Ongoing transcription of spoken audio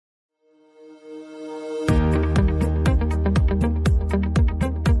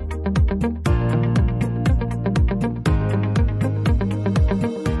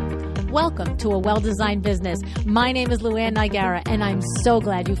to A Well-Designed Business. My name is Luann Nigara, and I'm so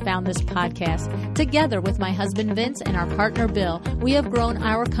glad you found this podcast. Together with my husband Vince and our partner Bill, we have grown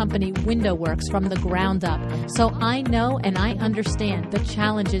our company Window Works from the ground up. So I know and I understand the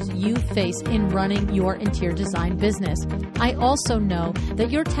challenges you face in running your interior design business. I also know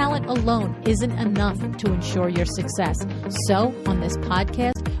that your talent alone isn't enough to ensure your success. So on this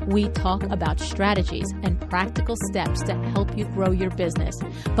podcast, we talk about strategies and practical steps to help you grow your business.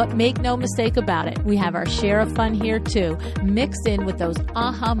 But make no mistake about it, we have our share of fun here too, mixed in with those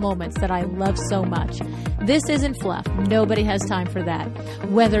aha moments that I love so much. This isn't fluff. Nobody has time for that.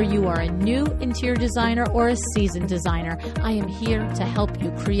 Whether you are a new interior designer or a seasoned designer, I am here to help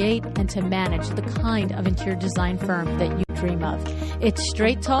you create and to manage the kind of interior design firm that you dream of. It's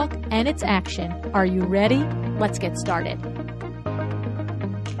straight talk and it's action. Are you ready? Let's get started.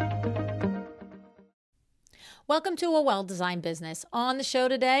 Welcome to A Well-Designed Business. On the show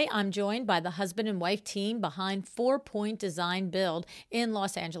today, I'm joined by the husband and wife team behind 4 Point Design Build in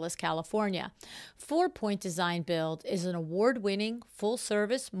Los Angeles, California. 4 Point Design Build is an award-winning,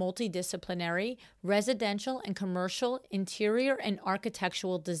 full-service, multidisciplinary, residential and commercial interior and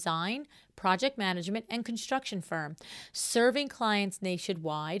architectural design, project management, and construction firm. Serving clients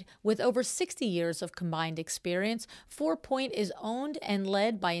nationwide with over 60 years of combined experience, 4 Point is owned and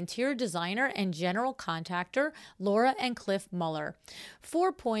led by interior designer and general contractor Laura and Cliff Muller.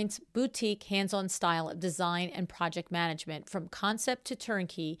 4 Point's boutique hands-on style of design and project management from concept to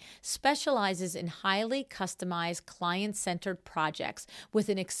turnkey specializes in highly customized client-centered projects with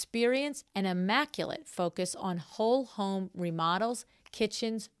an experienced and immaculate focus on whole home remodels,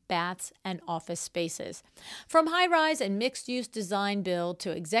 kitchens, baths, and office spaces. From high-rise and mixed-use design build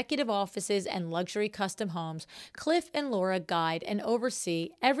to executive offices and luxury custom homes, Cliff and Laura guide and oversee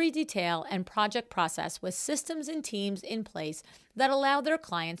every detail and project process with systems and teams in place that allow their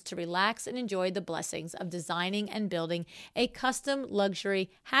clients to relax and enjoy the blessings of designing and building a custom luxury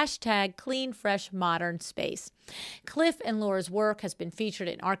 #clean, fresh, modern space. Cliff and Laura's work has been featured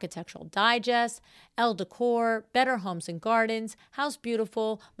in Architectural Digest, Elle Décor, Better Homes and Gardens, House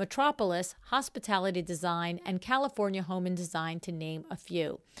Beautiful, Metropolis, Hospitality Design, and California Home and Design, to name a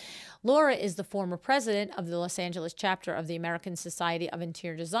few. Laura is the former president of the Los Angeles chapter of the American Society of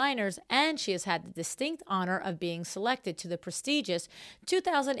Interior Designers, and she has had the distinct honor of being selected to the prestigious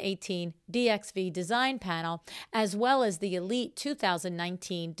 2018 DXV Design Panel, as well as the elite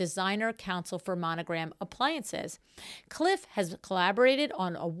 2019 Designer Council for Monogram Appliances. Cliff has collaborated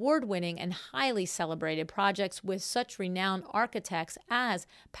on award-winning and highly celebrated projects with such renowned architects as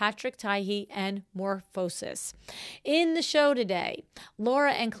Patrick Tahi and Morphosis. In the show today,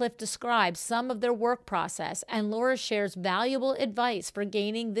 Laura and Cliff describe some of their work process, and Laura shares valuable advice for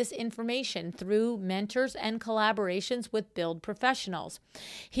gaining this information through mentors and collaborations with build professionals.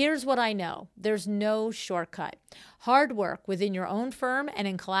 Here's what I know. There's no shortcut. Hard work within your own firm and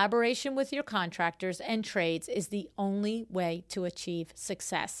in collaboration with your contractors and trades is the only way to achieve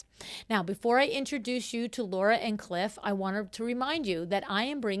success. Now, before I introduce you to Laura and Cliff, I wanted to remind you that I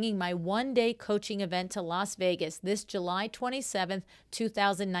am bringing my one-day coaching event to Las Vegas this July 27th,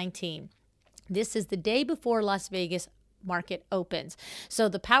 2019. This is the day before Las Vegas market opens. So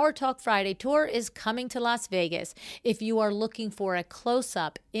the Power Talk Friday tour is coming to Las Vegas. If you are looking for a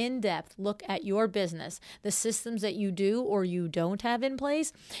close-up, in-depth look at your business, the systems that you do or you don't have in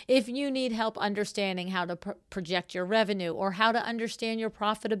place, if you need help understanding how to project your revenue or how to understand your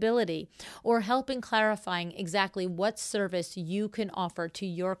profitability, or help in clarifying exactly what service you can offer to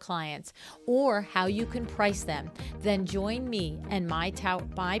your clients or how you can price them, then join me and my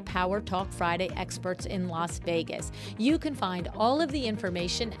Power Talk Friday experts in Las Vegas. You can find all of the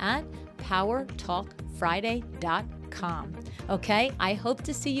information at powertalkfriday.com. Okay, I hope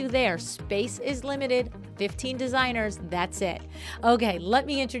to see you there. Space is limited, 15 designers, that's it. Okay, let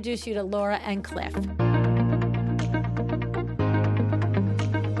me introduce you to Laura and Cliff.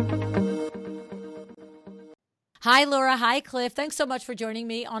 Hi, Laura. Hi, Cliff. Thanks so much for joining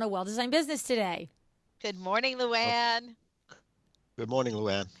me on A Well-Designed Business today. Good morning, Luann. Good morning,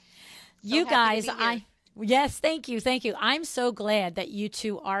 Luann. You guys, Yes, thank you. Thank you. I'm so glad that you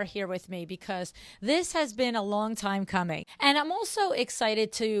two are here with me because this has been a long time coming. And I'm also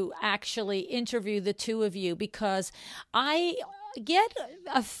excited to actually interview the two of you because I get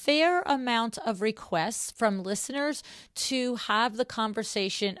a fair amount of requests from listeners to have the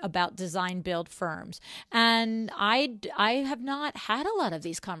conversation about design build firms. And I have not had a lot of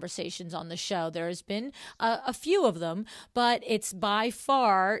these conversations on the show. There has been a few of them, but it's by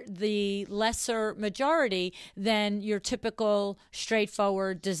far the lesser majority than your typical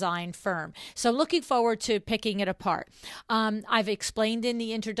straightforward design firm. So looking forward to picking it apart. I've explained in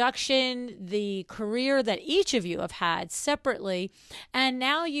the introduction the career that each of you have had separately, and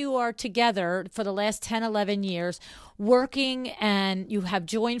now you are together for the last 10, 11 years working, and you have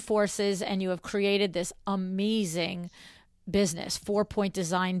joined forces and you have created this amazing business, 4-Point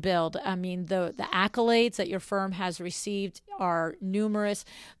Design Build. I mean, the accolades that your firm has received are numerous.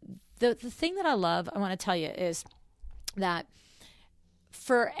 The thing that I love, I want to tell you, is that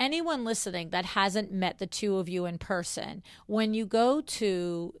for anyone listening that hasn't met the two of you in person, when you go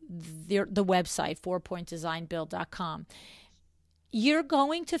to the website, 4pointdesignbuild.com, you're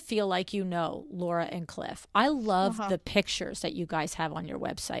going to feel like you know Laura and Cliff. I love the pictures that you guys have on your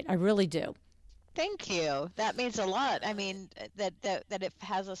website. I really do. Thank you. That means a lot. I mean, that it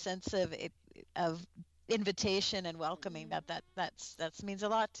has a sense of invitation and welcoming. That means a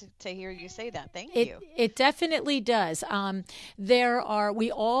lot to hear you say that. Thank you. It definitely does.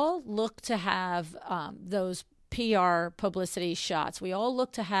 We all look to have those PR publicity shots. We all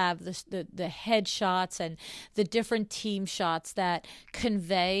look to have the head shots and the different team shots that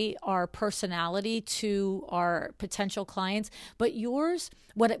convey our personality to our potential clients. But yours,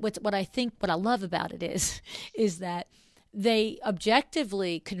 what I love about it is that they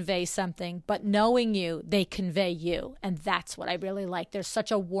objectively convey something, but knowing you, they convey you. And that's what I really like. There's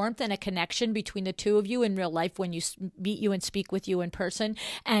such a warmth and a connection between the two of you in real life when you meet you and speak with you in person.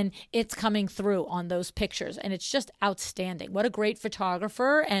 And it's coming through on those pictures. And it's just outstanding. What a great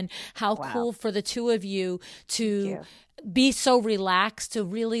photographer, and how cool for the two of you to be so relaxed, to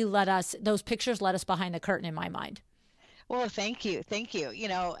really those pictures let us behind the curtain in my mind. Well, thank you. Thank you.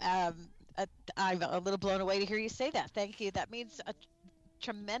 I'm a little blown away to hear you say that. Thank you. That means a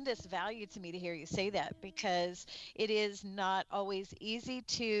tremendous value to me to hear you say that, because it is not always easy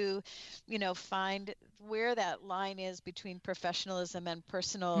to, find where that line is between professionalism and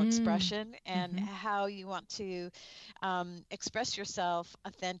personal expression, and how you want to express yourself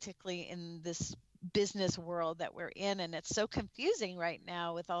authentically in this business world that we're in. And it's so confusing right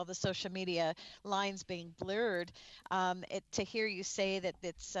now with all the social media lines being blurred. To hear you say that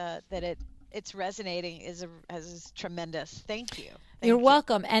it's resonating is tremendous. Thank you. You're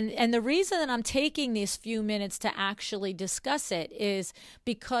welcome. And the reason that I'm taking these few minutes to actually discuss it is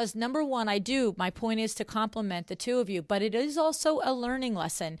because, number one, my point is to compliment the two of you, but it is also a learning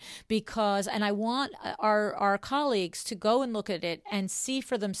lesson, and I want our colleagues to go and look at it and see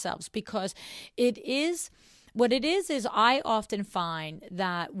for themselves, because what it is I often find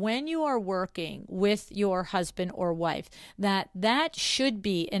that when you are working with your husband or wife, that should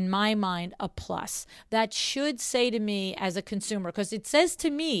be, in my mind, a plus. That should say to me as a consumer, because it says to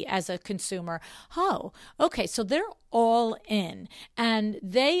me as a consumer, oh, okay, so they're all in, and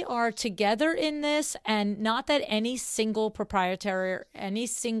they are together in this, and not that any single proprietor, any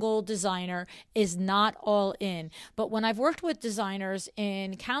single designer is not all in. But when I've worked with designers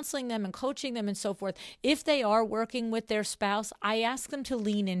in counseling them and coaching them and so forth, if they are working with their spouse, I ask them to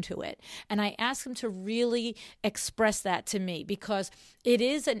lean into it, and I ask them to really express that to me, because it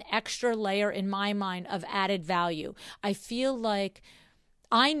is an extra layer in my mind of added value. I feel like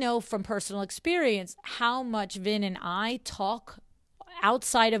I know from personal experience how much Vin and I talk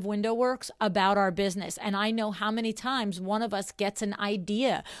outside of WindowWorks about our business. And I know how many times one of us gets an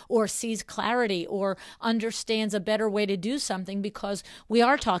idea or sees clarity or understands a better way to do something because we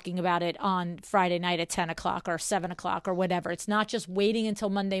are talking about it on Friday night at 10 o'clock or 7 o'clock or whatever. It's not just waiting until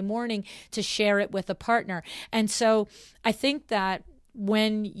Monday morning to share it with a partner. And so I think that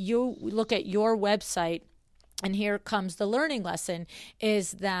when you look at your website, and here comes the learning lesson,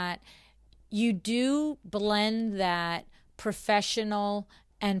 is that you do blend that professional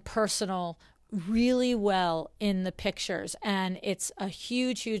and personal really well in the pictures, and it's a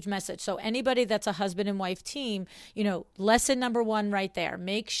huge, huge message. So anybody that's a husband and wife team, lesson number one right there,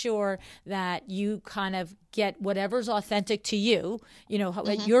 make sure that you kind of get whatever's authentic to you,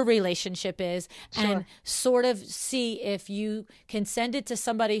 what your relationship is, and sort of see if you can send it to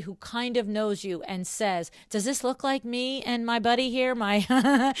somebody who kind of knows you and says, does this look like me and my buddy here,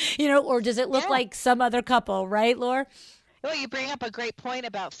 or does it look like some other couple, right, Laura? Well, you bring up a great point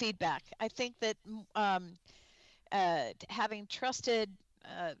about feedback. I think that having trusted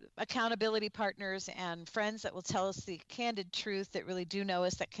accountability partners and friends that will tell us the candid truth, that really do know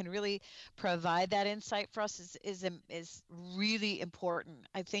us, that can really provide that insight for us is really important.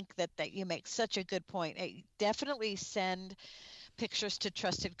 I think that you make such a good point. Definitely send pictures to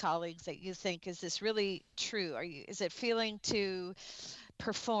trusted colleagues that you think, is this really true? Is it feeling too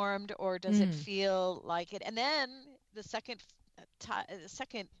performed, or does it feel like it? And then the second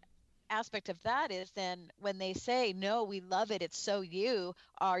aspect of that is, then when they say, no, we love it, it's so you,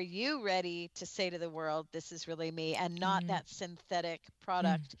 are you ready to say to the world, this is really me, and not that synthetic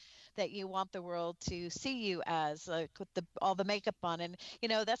product that you want the world to see you as, like with all the makeup on? And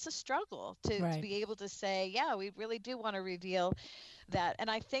that's a struggle to be able to say, yeah, we really do want to reveal that.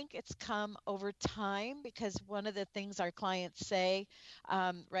 And I think it's come over time, because one of the things our clients say,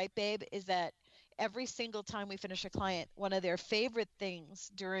 right, babe, is that every single time we finish a client, one of their favorite things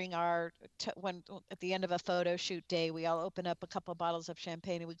during when at the end of a photo shoot day, we all open up a couple of bottles of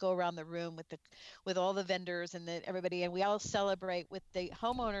champagne and we go around the room with all the vendors and everybody, and we all celebrate with the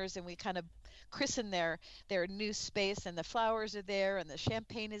homeowners, and we kind of christen their new space, and the flowers are there, and the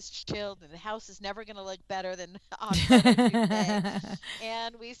champagne is chilled, and the house is never going to look better than on photo shoot day.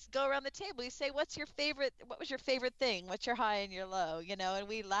 And we go around the table, we say, what was your favorite thing? What's your high and your low? And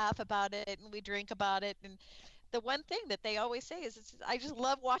we laugh about it and we drink about it. And the one thing that they always say is, I just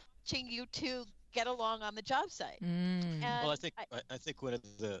love watching you two get along on the job site. Well, I think one of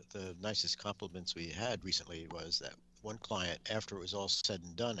the nicest compliments we had recently was that one client, after it was all said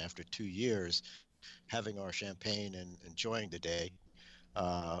and done, after 2 years, having our champagne and enjoying the day,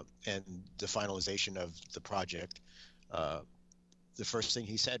 and the finalization of the project, the first thing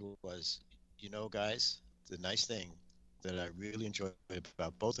he said was, guys, the nice thing that I really enjoy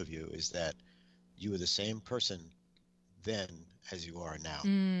about both of you is that you were the same person then as you are now.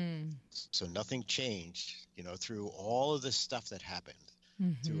 So nothing changed, through all of the stuff that happened,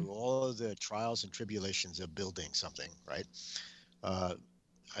 through all of the trials and tribulations of building something, right?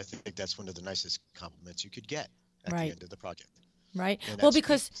 I think that's one of the nicest compliments you could get at the end of the project. Right. And well,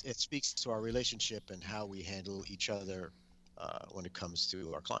 because it speaks to our relationship and how we handle each other when it comes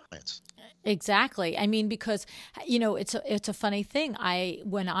to our clients. Exactly. I mean, because, it's a funny thing.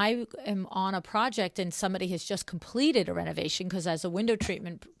 When I am on a project and somebody has just completed a renovation, because as a window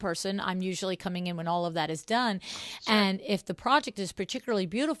treatment person, I'm usually coming in when all of that is done. Sure. And if the project is particularly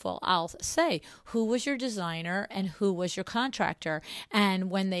beautiful, I'll say, who was your designer and who was your contractor?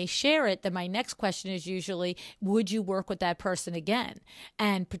 And when they share it, then my next question is usually, would you work with that person again?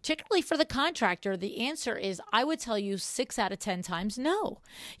 And particularly for the contractor, the answer is, I would tell you 6 out of 10 times no,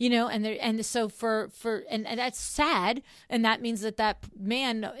 and so and that's sad, and that means that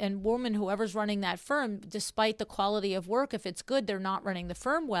man and woman, whoever's running that firm, despite the quality of work, if it's good, they're not running the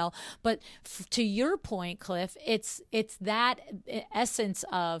firm well. But to your point, Cliff, it's that essence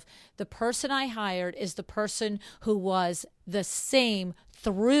of the person I hired is the person who was the same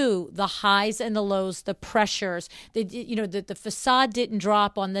through the highs and the lows, the pressures. The facade didn't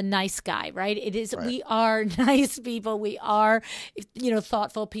drop on the nice guy, right? It is. Right. We are nice people. We are,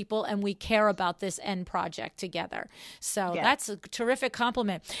 thoughtful people, and we care about this end project together. So That's a terrific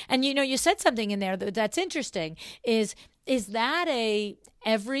compliment. And you said something in there that's interesting. Is that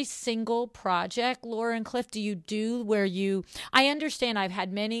every single project, Laura and Cliff, do you do where I understand I've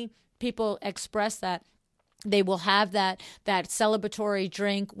had many people express that they will have that celebratory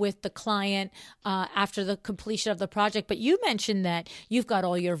drink with the client after the completion of the project. But you mentioned that you've got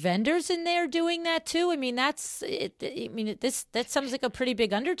all your vendors in there doing that too. I mean, that sounds like a pretty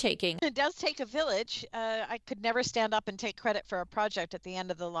big undertaking. It does take a village. I could never stand up and take credit for a project at the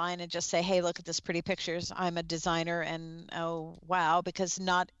end of the line and just say, hey, look at this pretty pictures. I'm a designer, and oh, wow, because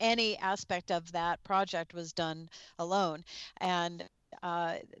not any aspect of that project was done alone. And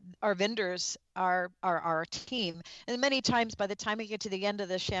our vendors are our team. And many times by the time we get to the end of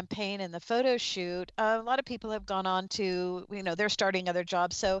the champagne and the photo shoot, a lot of people have gone on to, they're starting other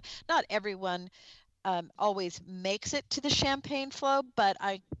jobs. So not everyone always makes it to the champagne flow, but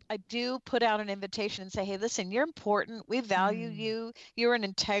I do put out an invitation and say, hey, listen, you're important. We value you. You're an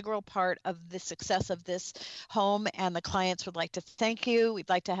integral part of the success of this home, and the clients would like to thank you. We'd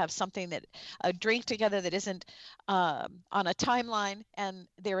like to have something a drink together that isn't on a timeline, and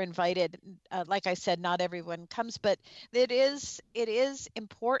they're invited. Like I said, not everyone comes, but it is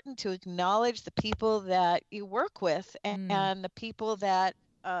important to acknowledge the people that you work with and the people that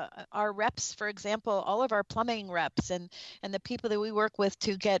our reps, for example, all of our plumbing reps and the people that we work with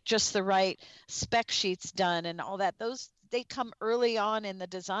to get just the right spec sheets done and all that, they come early on in the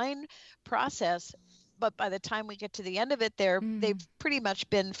design process, but by the time we get to the end of it, they've pretty much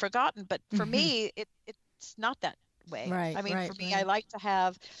been forgotten. But for me, it's not that. way. Right, I mean, right, for me, right. I like to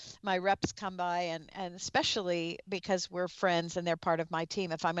have my reps come by, and especially because we're friends and they're part of my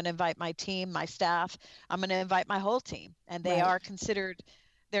team. If I'm going to invite my team, my staff, I'm going to invite my whole team. And they Right. are considered,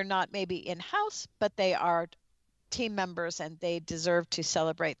 they're not maybe in-house, but they are team members and they deserve to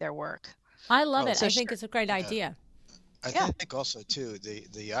celebrate their work. I love Well, it. So I think sure. it's a great yeah, idea. I Yeah. think also too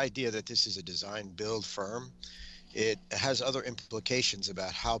the idea that this is a design build firm, it has other implications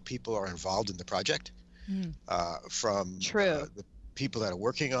about how people are involved in the project, Mm. from True. the people that are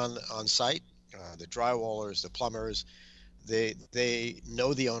working on site, the drywallers, the plumbers. They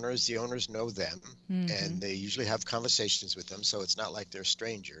know the owners know them, Hmm. and they usually have conversations with them. So it's not like they're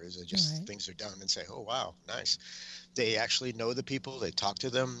strangers. They just Right. things are done and say, "Oh wow, nice." They actually know the people. They talk to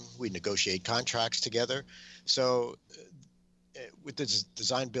them. We negotiate contracts together. So with this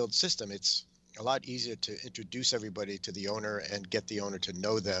design build system, it's a lot easier to introduce everybody to the owner and get the owner to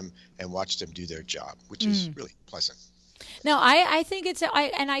know them and watch them do their job, which is really pleasant. No, I think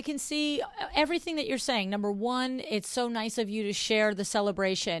and I can see everything that you're saying. Number one, it's so nice of you to share the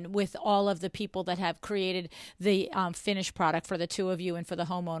celebration with all of the people that have created the finished product for the two of you and for the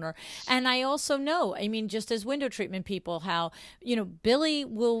homeowner. And I also know, I mean, just as window treatment people, how, Billy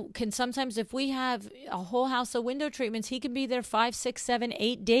can sometimes, if we have a whole house of window treatments, he can be there 5, 6, 7,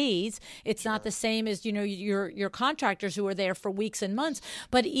 8 days. It's not the same as, your contractors who are there for weeks and months.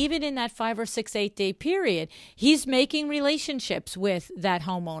 But even in that 5 or 6, 8 day period, he's making relationships with that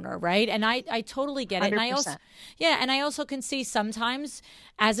homeowner, right? And I totally get it. And I also 100%. and I also can see sometimes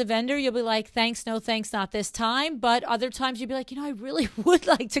as a vendor you'll be like, thanks, no thanks, not this time. But other times you'll be like, I really would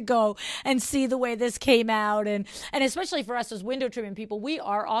like to go and see the way this came out. And especially for us as window treatment people, we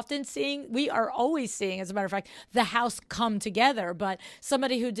are always seeing, as a matter of fact, the house come together. But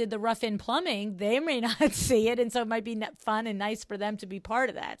somebody who did the rough-in plumbing, they may not see it. And so it might be fun and nice for them to be part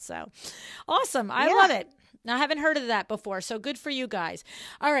of that. So awesome. I love it. I haven't heard of that before, so good for you guys.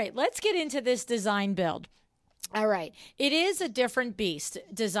 All right, let's get into this design build. All right, it is a different beast,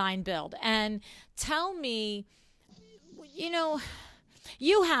 design build. And tell me,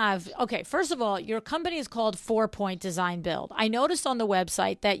 first of all, your company is called 4-Point Design Build. I noticed on the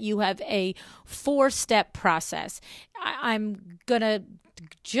website that you have a 4-step process. I'm going to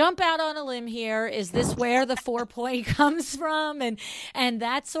jump out on a limb here. Is this where the 4-point comes from, and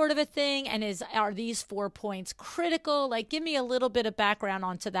that sort of a thing? And are these 4 points critical? Like, give me a little bit of background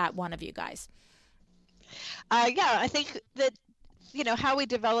onto that, one of you guys. Yeah, I think that how we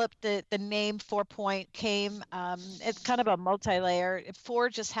developed the name 4-Point came. It's kind of a multi-layer. 4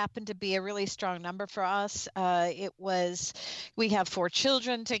 just happened to be a really strong number for us. We have 4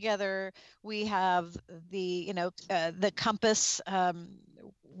 children together. We have the compass.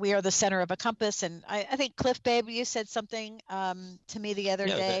 We are the center of a compass, and I think Cliff, babe, you said something to me the other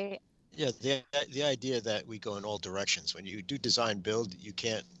day. The idea that we go in all directions. When you do design build, you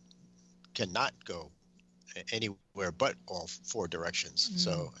cannot go anywhere but all 4 directions.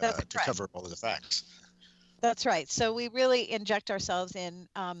 So to right. cover all of the facts. That's right. So we really inject ourselves in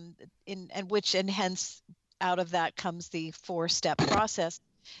and hence out of that comes the 4-step process.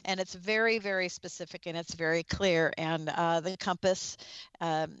 And it's very, very specific and it's very clear. And the compass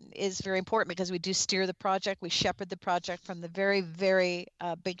is very important because we do steer the project. We shepherd the project from the very, very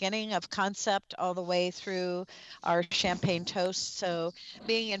beginning of concept all the way through our champagne toast. So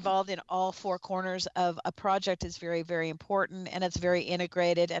being involved in all 4 corners of a project is very, very important, and it's very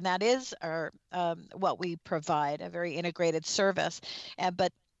integrated. And that is our what we provide, a very integrated service.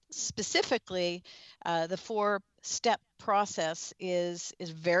 But specifically, the 4-step process is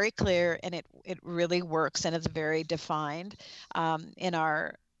very clear, and it really works, and it's very defined in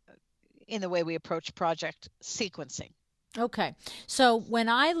the way we approach project sequencing. Okay. So when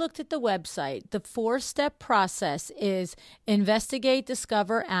I looked at the website, the 4-step process is investigate,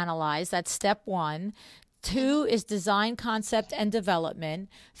 discover, analyze. That's step 1. 2 is design, concept, and development.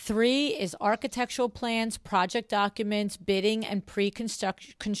 3 is architectural plans, project documents, bidding, and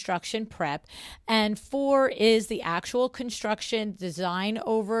pre-construction prep. And 4 is the actual construction, design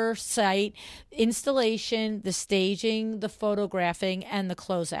oversight, installation, the staging, the photographing, and the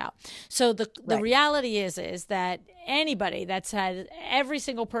closeout. So the reality is that anybody that's had, every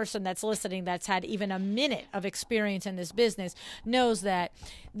single person that's listening that's had even a minute of experience in this business knows that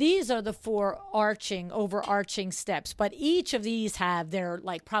these are the 4 overarching steps, but each of these have their,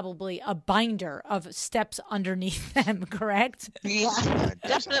 like, probably a binder of steps underneath them, correct? Yeah,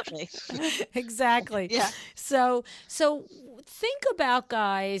 definitely. Exactly. Yeah. So think about,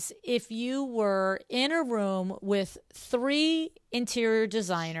 guys, if you were in a room with 3 interior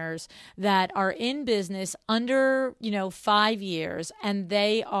designers that are in business under, 5 years, and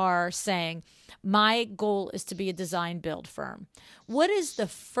they are saying, my goal is to be a design build firm. What is the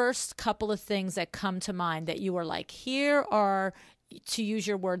first couple of things that come to mind that you are like, here are, to use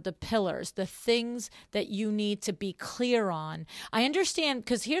your word, the pillars, the things that you need to be clear on? I understand,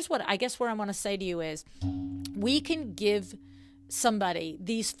 because here's what I guess what I want to say to you is, we can give somebody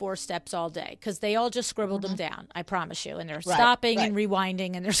these 4 steps all day because they all just scribbled them down, I promise you, and they're stopping and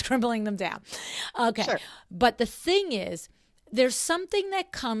rewinding and they're scribbling them down. Okay. Sure. But the thing is, there's something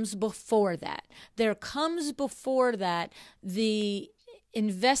that comes before that. There comes before that the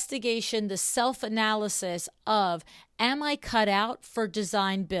investigation, the self-analysis of, am I cut out for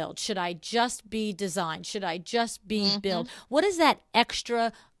design build? Should I just be design? Should I just be build? What is that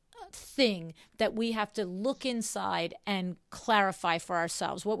extra thing that we have to look inside and clarify for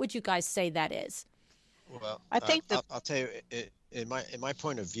ourselves? What would you guys say that is? Well, I think I'll tell you, in my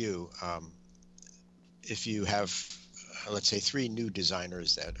point of view, if you have, let's say, 3 new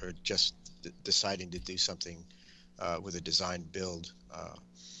designers that are just deciding to do something with a design build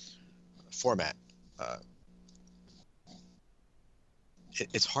format,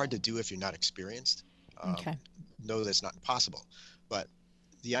 it's hard to do if you're not experienced. No, that's not impossible. But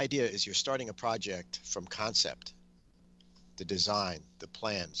the idea is you're starting a project from concept, the design, the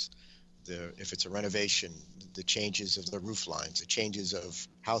plans, if it's a renovation, the changes of the roof lines, the changes of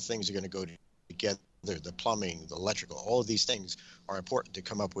how things are going to go together, the plumbing, the electrical, all of these things are important to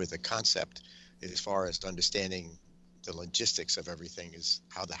come up with a concept as far as understanding the logistics of everything, is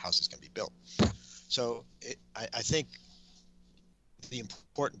how the house is going to be built. So I think the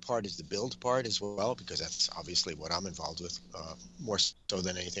important part is the build part as well, because that's obviously what I'm involved with more so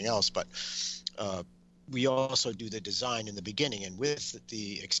than anything else. But we also do the design in the beginning, and with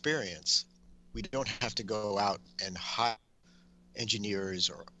the experience, we don't have to go out and hire engineers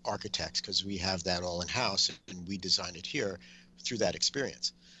or architects, because we have that all in-house and we design it here through that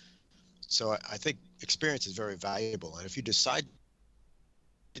experience. So I think experience is very valuable. And if you decide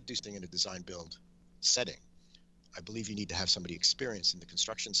to do something in a design build setting, I believe you need to have somebody experienced in the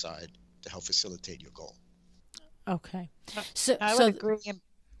construction side to help facilitate your goal. Okay. I would agree.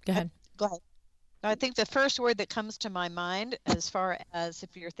 Go ahead. Go ahead. I think the first word that comes to my mind, as far as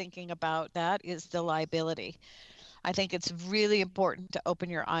if you're thinking about that, is the liability. I think it's really important to open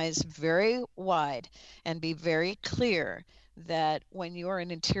your eyes very wide and be very clear that when you're an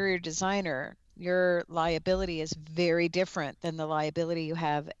interior designer, your liability is very different than the liability you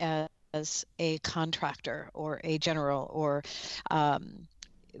have as a contractor or a general, or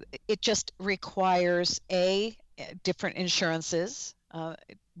it just requires different insurances.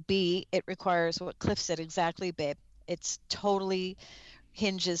 B, it requires what Cliff said exactly, babe. It's totally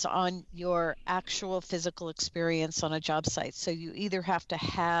hinges on your actual physical experience on a job site. So you either have to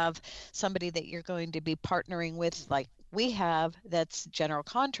have somebody that you're going to be partnering with, like we have, that's general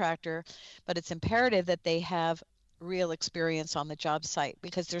contractor, but it's imperative that they have real experience on the job site,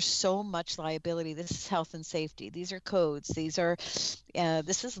 because there's so much liability. This is health and safety. These are codes. These are,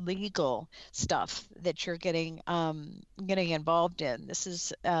 this is legal stuff that you're getting involved in. This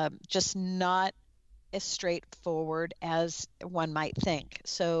is just not as straightforward as one might think.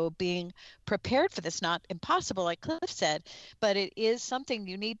 So being prepared for this, not impossible, like Cliff said, but it is something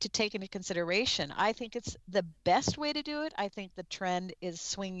you need to take into consideration. I think it's the best way to do it. I think the trend is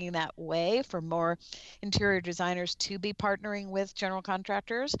swinging that way for more interior designers to be partnering with general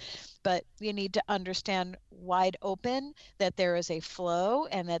contractors, but you need to understand wide open that there is a flow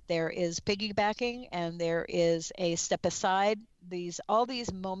and that there is piggybacking and there is a step aside. All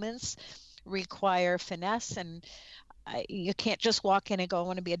these moments require finesse, and you can't just walk in and go, I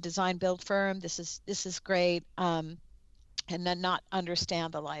want to be a design build firm. This is great, and then not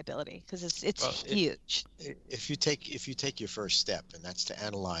understand the liability, because it's huge. If you take your first step, and that's to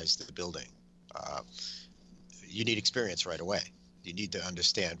analyze the building, you need experience right away. You need to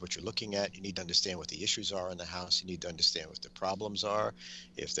understand what you're looking at. You need to understand what the issues are in the house. You need to understand what the problems are.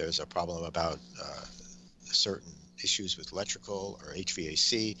 If there's a problem about certain issues with electrical or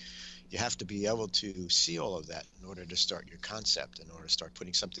HVAC, you have to be able to see all of that in order to start your concept, in order to start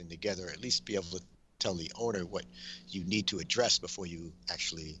putting something together, at least be able to tell the owner what you need to address before you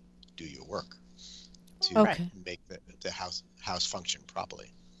actually do your work to make the house function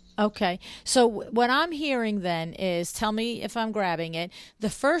properly. Okay. So what I'm hearing then is, tell me if I'm grabbing it, the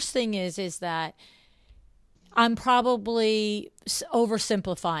first thing is that I'm probably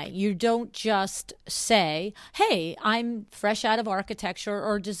oversimplifying. You don't just say, hey, I'm fresh out of architecture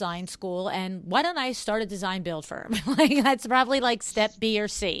or design school, and why don't I start a design build firm? Like, that's probably like step B or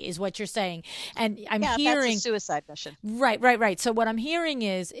C is what you're saying. And I'm hearing that's a suicide mission. Right. So what I'm hearing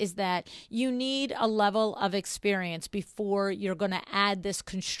is that you need a level of experience before you're going to add this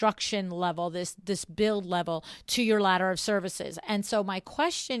construction level, this build level to your ladder of services. And so my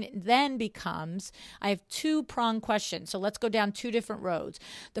question then becomes, I have two-pronged questions. So let's go down two different roads.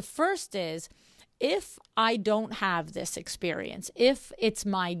 The first is, if I don't have this experience, if it's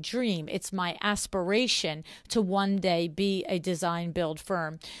my dream, it's my aspiration to one day be a design build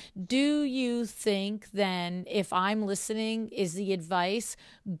firm, do you think then, if I'm listening, is the advice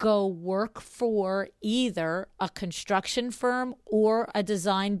go work for either a construction firm or a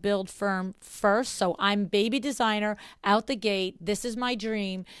design build firm first? So I'm baby designer out the gate. This is my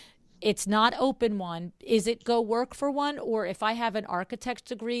dream. It's not open one. Is it go work for one? Or if I have an architect's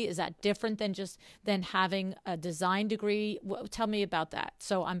degree, is that different than having a design degree? Tell me about that.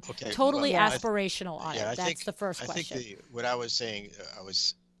 So I'm totally aspirational on it. That's the first question. I think what I was saying, I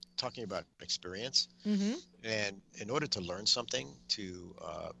was talking about experience. Mm-hmm. And in order to learn something, to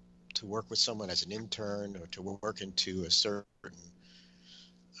work with someone as an intern or to work into a certain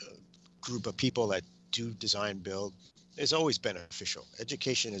group of people that do design build, is always beneficial.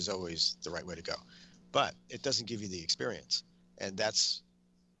 Education is always the right way to go, but it doesn't give you the experience. And that's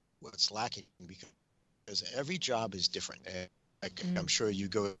what's lacking, because every job is different. And I'm sure you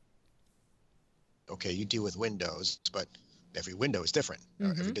deal with windows, but every window is different.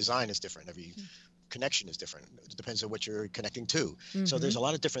 Every design is different. Every connection is different. It depends on what you're connecting to. So there's a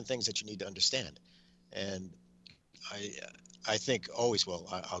lot of different things that you need to understand. And I think always,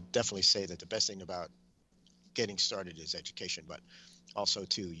 I'll definitely say that the best thing about getting started is education, but also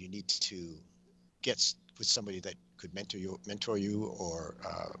too, you need to get with somebody that could mentor you, or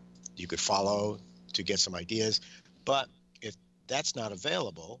you could follow to get some ideas. But if that's not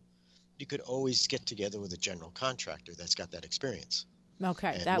available, you could always get together with a general contractor that's got that experience.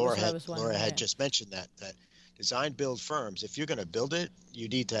 Okay, and that was what I was wondering. Laura had just mentioned that design build firms, if you're going to build it, you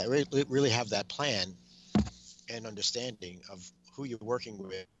need to really have that plan and understanding of who you're working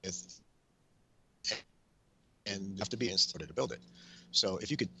with, and have to be installed to build it. So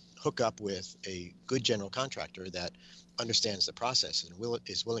if you could hook up with a good general contractor that understands the process and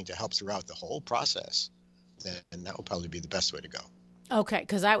is willing to help throughout the whole process, then that will probably be the best way to go. Okay,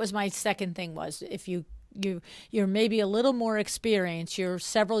 because that was my second thing, was if you're maybe a little more experienced, you're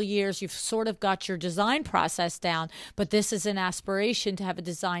several years, you've sort of got your design process down, but this is an aspiration to have a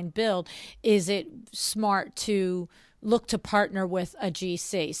design build. Is it smart to look to partner with a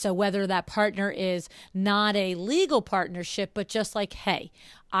GC? So whether that partner is not a legal partnership, but just like, hey,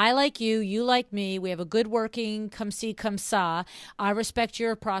 I like you, you like me, we have a good working come see, come saw. I respect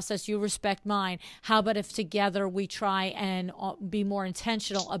your process, you respect mine. How about if together we try and be more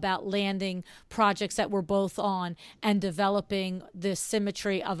intentional about landing projects that we're both on and developing the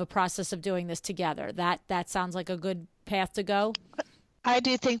symmetry of a process of doing this together? That sounds like a good path to go. I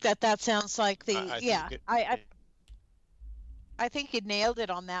do think that sounds like I think you nailed it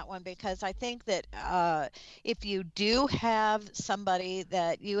on that one, because I think that if you do have somebody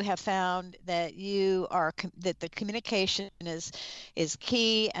that you have found that that the communication is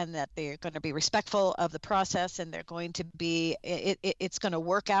key, and that they're going to be respectful of the process, and they're going to be it's going to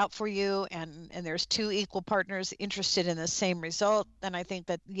work out for you, and there's two equal partners interested in the same result, then I think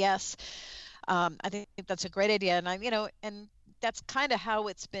that yes, I think that's a great idea, and that's kind of how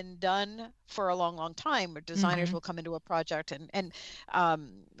it's been done for a long, long time, where designers will come into a project and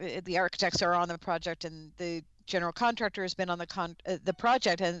the architects are on the project, and the general contractor has been on the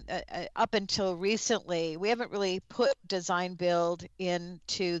project. And up until recently, we haven't really put design build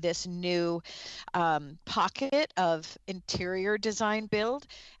into this new pocket of interior design build.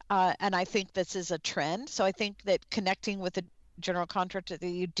 And I think this is a trend. So I think that connecting with the general contractor that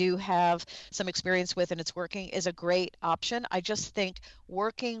you do have some experience with and it's working is a great option. I just think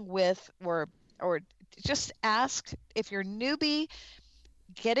working with or just ask, if you're newbie,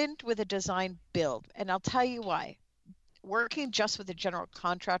 get in with a design build. And I'll tell you why. Working just with a general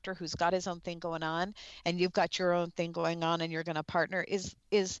contractor who's got his own thing going on, and you've got your own thing going on, and you're going to partner, is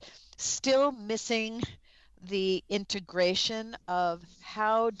still missing the integration of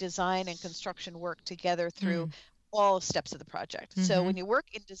how design and construction work together through all steps of the project. So when you work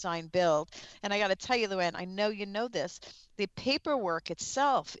in design build, and I got to tell you, Luann, I know you know this, the paperwork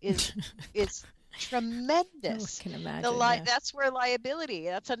itself is tremendous. I can imagine. That's where liability,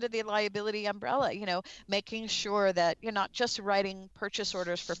 that's under the liability umbrella, making sure that you're not just writing purchase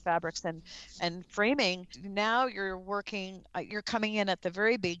orders for fabrics and framing. Now you're coming in at the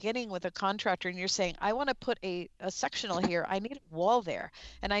very beginning with a contractor and you're saying, I want to put a sectional here. I need a wall there.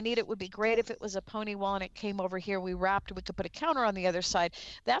 And it would be great if it was a pony wall and it came over here. We could put a counter on the other side.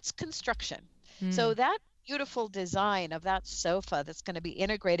 That's construction. So that beautiful design of that sofa that's going to be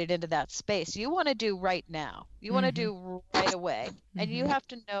integrated into that space, you want to do right now. You want to do right away. And you have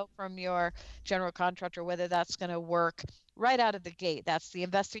to know from your general contractor whether that's going to work right out of the gate. That's the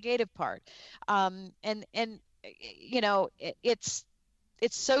investigative part. It's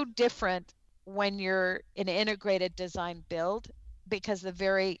so different when you're an integrated design build, because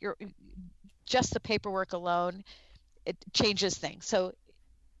just the paperwork alone, it changes things. So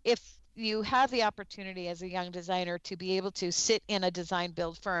if you have the opportunity as a young designer to be able to sit in a design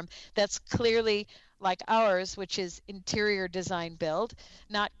build firm that's clearly like ours, which is interior design build,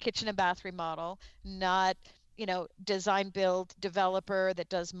 not kitchen and bath remodel, not design build developer that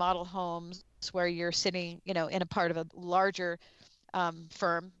does model homes where you're sitting in a part of a larger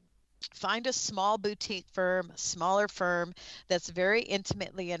firm. Find a small boutique firm, a smaller firm that's very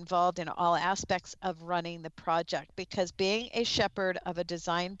intimately involved in all aspects of running the project, because being a shepherd of a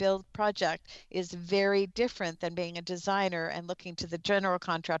design build project is very different than being a designer and looking to the general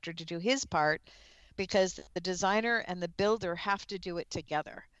contractor to do his part, because the designer and the builder have to do it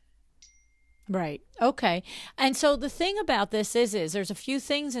together. Right. Okay. And so the thing about this is there's a few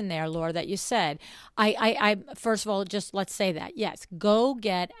things in there, Laura, that you said. I first of all, just let's say that, yes, go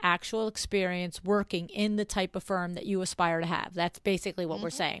get actual experience working in the type of firm that you aspire to have. That's basically what we're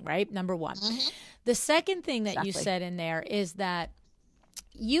saying, right? Number one. The second thing that you said in there is that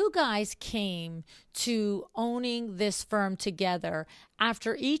you guys came to owning this firm together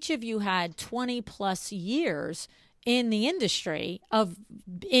after each of you had 20 plus years in the industry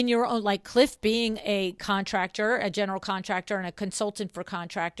in your own, like Cliff being a contractor, a general contractor and a consultant for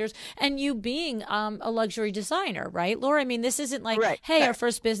contractors, and you being a luxury designer, right, Laura? I mean, this isn't like, hey, our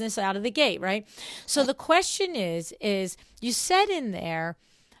first business out of the gate, right? So the question is you said in there,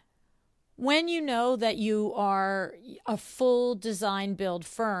 when you know that you are a full design build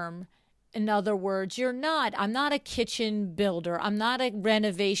firm, in other words, I'm not a kitchen builder. I'm not a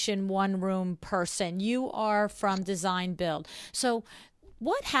renovation one-room person. You are from design build. So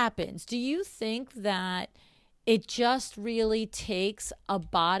what happens? Do you think that it just really takes a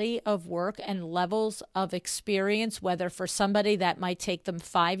body of work and levels of experience, whether for somebody that might take them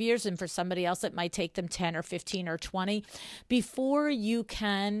 5 years and for somebody else it might take them 10 or 15 or 20, before you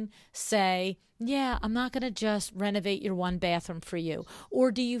can say, yeah, I'm not going to just renovate your one bathroom for you?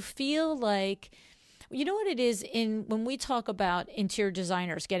 Or do you feel like, you know what it is, when we talk about interior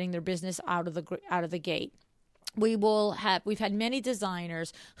designers getting their business out of the gate, we've had many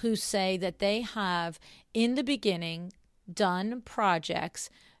designers who say that they have in the beginning done projects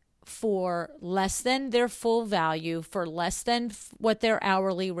for less than their full value, for less than what their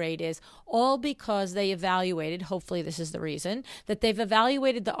hourly rate is, all because they evaluated, hopefully this is the reason, that they've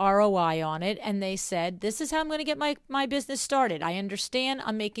evaluated the ROI on it, and they said, this is how I'm going to get my business started. I understand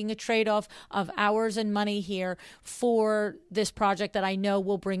I'm making a trade-off of hours and money here for this project that I know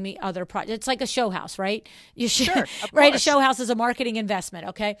will bring me other projects. It's like a show house, right? You should, sure, right? A show house is a marketing investment,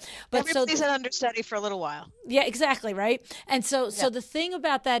 okay? But everybody's an understudy for a little while. Yeah, exactly, right? And so the thing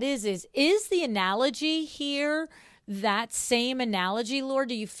about that is the analogy here that same analogy, Laura?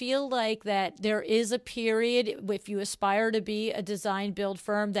 Do you feel like that there is a period, if you aspire to be a design build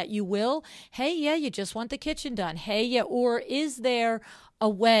firm, that you will, hey, yeah, you just want the kitchen done, hey, yeah, or is there a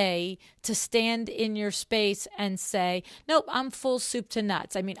way to stand in your space and say, nope, I'm full soup to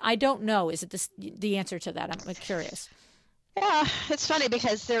nuts? I mean, I don't know. Is it the answer to that? I'm curious. Yeah, it's funny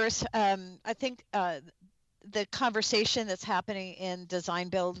because there's, I think, the conversation that's happening in design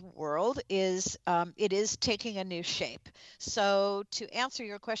build world is it is taking a new shape. So to answer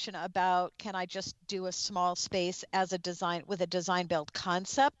your question about, can I just do a small space as a design with a design build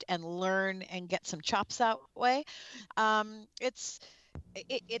concept and learn and get some chops that way, it's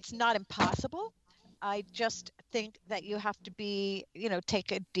not impossible. I just think that you have to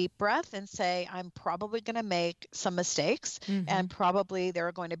take a deep breath and say, I'm probably going to make some mistakes, and probably there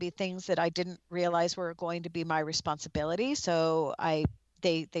are going to be things that I didn't realize were going to be my responsibility. So I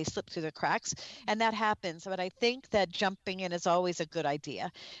they slip through the cracks, and that happens. But I think that jumping in is always a good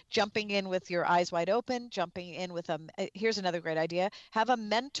idea. Jumping in with your eyes wide open, jumping in with here's another great idea: have a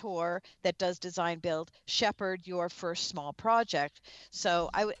mentor that does design build shepherd your first small project. So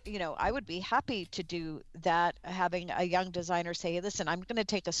I would be happy to do that, having a young designer say, hey, listen, I'm going to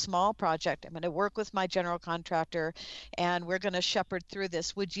take a small project, I'm going to work with my general contractor, and we're going to shepherd through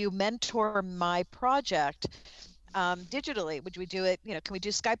this. Would you mentor my project digitally? Would we do it, can we do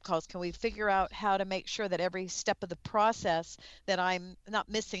Skype calls? Can we figure out how to make sure that every step of the process that I'm not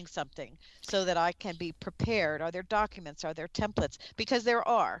missing something, so that I can be prepared? Are there documents? Are there templates? Because there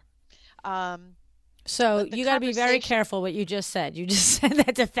are. So you got to be very careful what you just said. You just said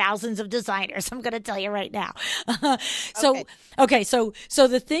that to thousands of designers. I'm going to tell you right now. So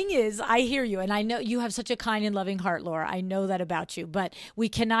the thing is, I hear you, and I know you have such a kind and loving heart, Laura. I know that about you, but we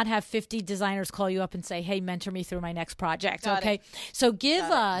cannot have 50 designers call you up and say, hey, mentor me through my next project. Got okay. it. So give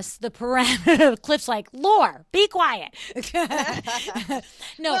us the parameter. Cliff's like, Laura, be quiet.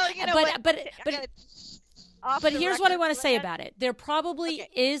 No, well, but here's what I want to say about it. There probably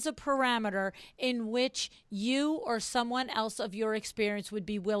is a parameter in which you or someone else of your experience would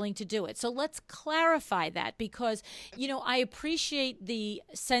be willing to do it. So let's clarify that, because, I appreciate the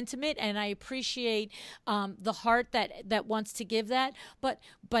sentiment, and I appreciate the heart that wants to give that. But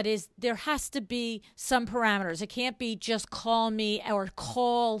there has to be some parameters. It can't be just call me or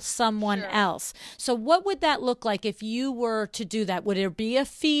call someone else. So what would that look like if you were to do that? Would there be a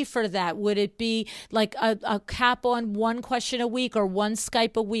fee for that? Would it be like a cap on one question a week or one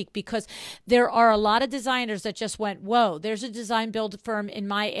Skype a week? Because there are a lot of designers that just went, whoa, there's a design build firm in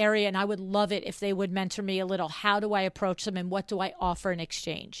my area, and I would love it if they would mentor me a little. How do I approach them, and what do I offer in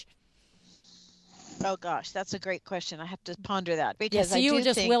exchange? Oh gosh, that's a great question. I have to ponder that, because so you were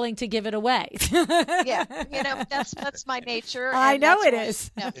just willing to give it away. Yeah, that's my nature. I know it is.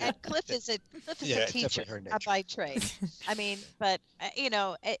 And Cliff is a teacher by trade. I mean, but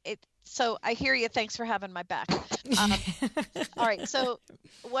so I hear you. Thanks for having my back. All right. So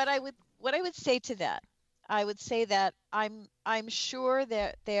what I would say to that, I would say that I'm sure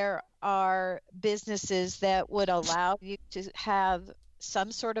that there are businesses that would allow you to have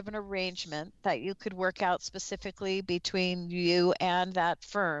some sort of an arrangement that you could work out specifically between you and that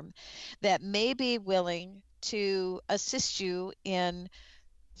firm that may be willing to assist you in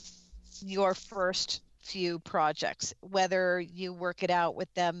your first few projects, whether you work it out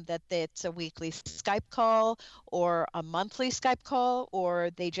with them that it's a weekly Skype call or a monthly Skype call,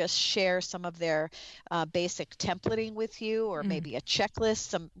 or they just share some of their basic templating with you, or maybe a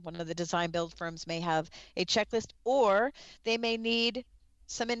checklist. One of the design build firms may have a checklist, or they may need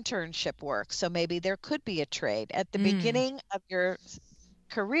some internship work. So maybe there could be a trade. At the beginning of your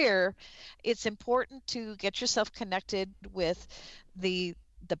career, it's important to get yourself connected with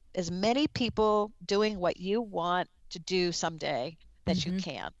as many people doing what you want to do someday that you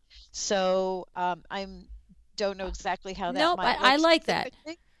can. So I don't know exactly how that might work. I like that.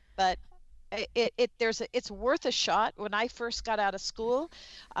 But it's worth a shot. When I first got out of school,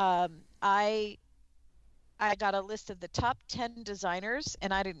 I got a list of the top 10 designers,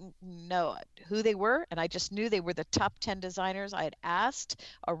 and I didn't know who they were, and I just knew they were the top 10 designers. I had asked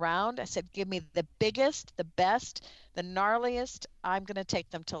around. I said, give me the biggest, the best, the gnarliest. I'm going to take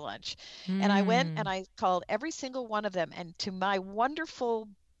them to lunch. And I went and I called every single one of them, and to my wonderful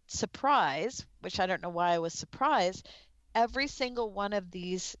surprise, which I don't know why I was surprised, every single one of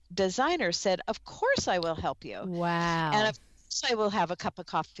these designers said, of course I will help you. Wow. And I will have a cup of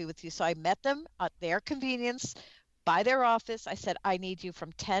coffee with you. So I met them at their convenience by their office. I said, I need you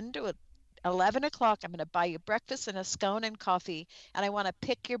from 10 to 11 o'clock. I'm going to buy you breakfast and a scone and coffee. And I want to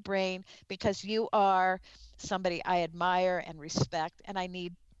pick your brain because you are somebody I admire and respect. And I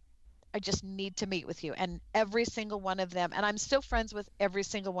just need to meet with you. And every single one of them, and I'm still friends with every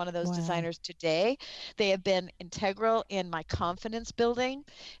single one of those designers today. They have been integral in my confidence building.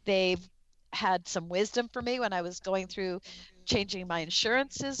 They've had some wisdom for me when I was going through changing my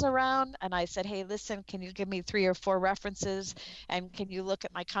insurances around, and I said, hey, listen, can you give me 3 or 4 references, and can you look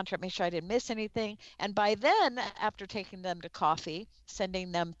at my contract, make sure I didn't miss anything? And by then, after taking them to coffee,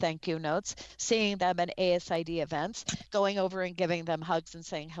 sending them thank you notes, seeing them at ASID events, going over and giving them hugs and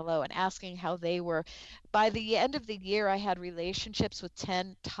saying hello and asking how they were, by the end of the year, I had relationships with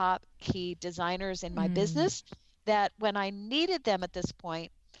 10 top key designers in my business that when I needed them at this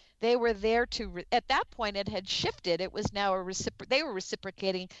point, they were there at that point, it had shifted. It was now they were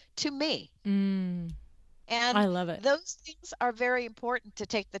reciprocating to me. And I love it. Those things are very important to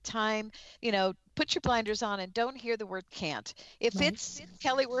take the time, put your blinders on and don't hear the word can't. If it's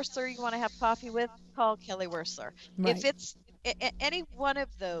Kelly Wersler you want to have coffee with, call Kelly Wersler. If it's any one of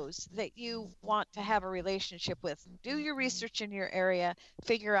those that you want to have a relationship with, do your research in your area,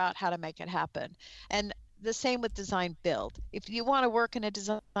 figure out how to make it happen. And the same with design build. If you want to work in a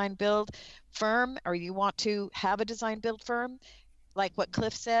design build firm, or you want to have a design build firm, like what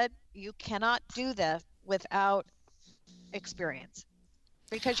Cliff said, you cannot do that without experience,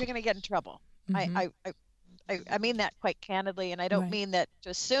 because you're going to get in trouble. Mm-hmm. I mean that quite candidly, and I don't mean that to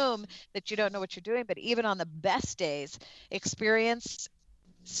assume that you don't know what you're doing, but even on the best days, experience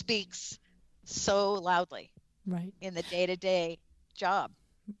speaks so loudly in the day-to-day job.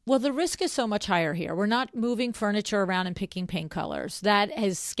 Well, the risk is so much higher here. We're not moving furniture around and picking paint colors. That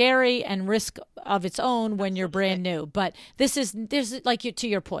is scary and risk of its own when you're brand new. But this is like to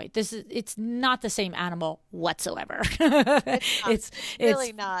your point. It's not the same animal whatsoever. It's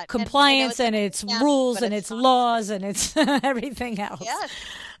really not compliance, and it's rules, and it's laws, and it's everything else. Yes.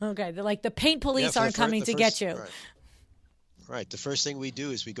 Okay. Like the paint police aren't coming to get you. Right. The first thing we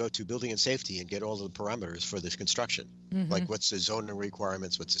do is we go to building and safety and get all the parameters for this construction. Like what's the zoning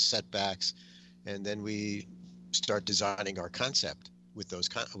requirements, what's the setbacks, and then we start designing our concept with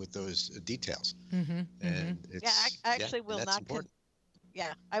those details. And I actually will not.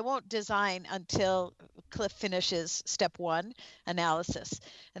 I won't design until Cliff finishes step 1, analysis.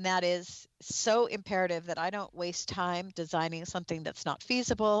 And that is so imperative that I don't waste time designing something that's not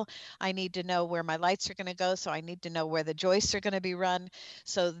feasible. I need to know where my lights are going to go. So I need to know where the joists are going to be run.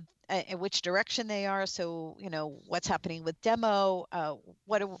 So in which direction they are. So, what's happening with demo,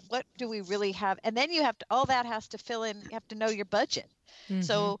 what do we really have? And then all that has to fill in. You have to know your budget.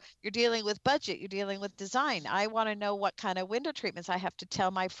 So you're dealing with budget, you're dealing with design. I want to know what kind of window treatments. I have to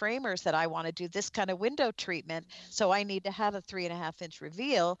tell my framers that I want to do this kind of window treatment. So I need to have a 3.5-inch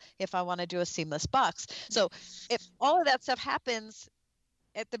reveal if I want to do a seamless box. So if all of that stuff happens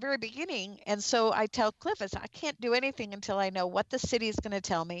at the very beginning, and so I tell Cliff, I can't do anything until I know what the city is going to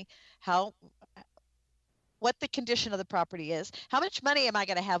tell me, what the condition of the property is, how much money am I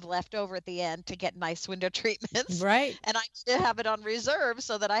going to have left over at the end to get nice window treatments. Right. And I need to have it on reserve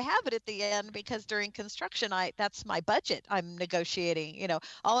so that I have it at the end, because during construction, that's my budget. I'm negotiating,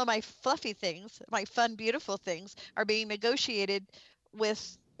 all of my fluffy things, my fun, beautiful things are being negotiated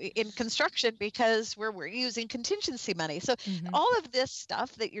in construction, because we're using contingency money. So all of this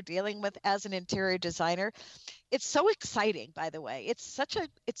stuff that you're dealing with as an interior designer, it's so exciting, by the way. It's such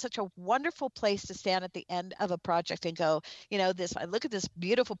a wonderful place to stand at the end of a project and go, I look at this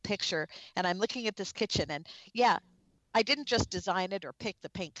beautiful picture, and I'm looking at this kitchen, and I didn't just design it or pick the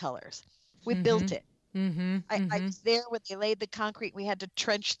paint colors. We built it. I was there when they laid the concrete. We had to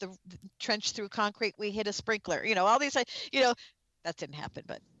trench through concrete. We hit a sprinkler, all these, that didn't happen,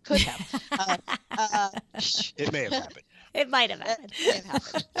 but could have. It may have happened. It might have happened.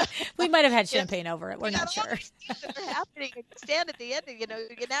 We might have had champagne over it. We're not sure. Things are happening, and you stand at the end,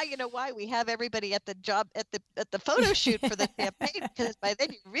 and now you know why we have everybody at the job at the photo shoot for the champagne, because by then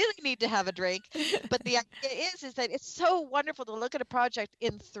you really need to have a drink. But the idea is that it's so wonderful to look at a project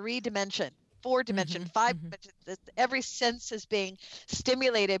in 3-dimension. 4-dimension, 5-dimension. Every sense is being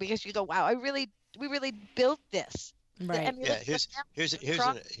stimulated, because you go, wow, we really built this. Right. And here's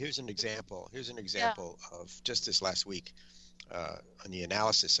an example. Here's an example of just this last week on the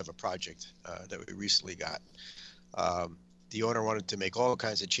analysis of a project that we recently got. The owner wanted to make all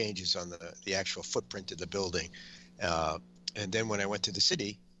kinds of changes on the actual footprint of the building, and then when I went to the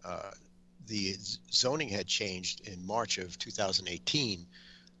city, the zoning had changed in March of 2018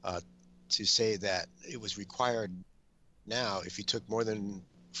 to say that it was required now, if you took more than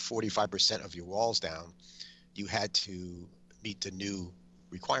 45% of your walls down, you had to meet the new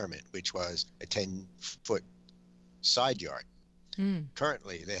requirement, which was a 10-foot side yard.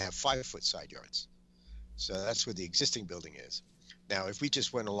 Currently, they have 5-foot side yards. So that's where the existing building is. Now, if we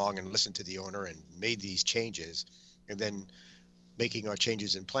just went along and listened to the owner and made these changes, and then making our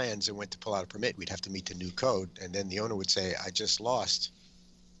changes in plans and went to pull out a permit, we'd have to meet the new code. And then the owner would say, I just lost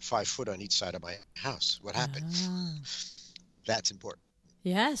 5 foot on each side of my house. What happened? That's important.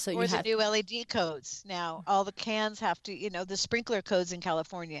 Yeah, so or the new LED codes. Now, all the cans have to, the sprinkler codes in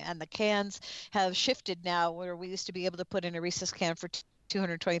California, and the cans have shifted now, where we used to be able to put in a recess can for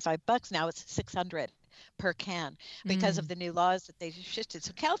 $225. Now it's $600 per can because of the new laws that they shifted.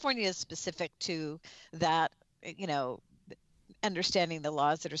 So California is specific to that, understanding the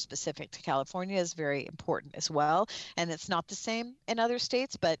laws that are specific to California is very important as well. And it's not the same in other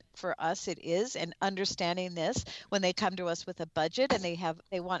states, but for us it is. And understanding this, when they come to us with a budget and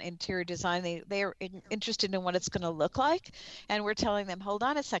they want interior design, they are interested in what it's going to look like. And we're telling them, hold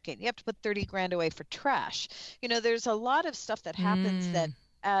on a second, you have to put $30,000 away for trash. There's a lot of stuff that happens that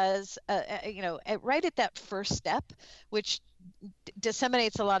right at that first step, which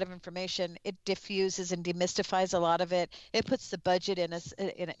disseminates a lot of information. It diffuses and demystifies a lot of it. It puts the budget in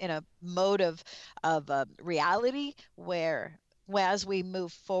a mode of reality where as we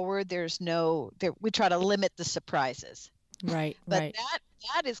move forward, we try to limit the surprises. Right. But right.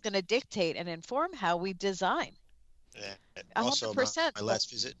 that is going to dictate and inform how we design. Yeah. 100%.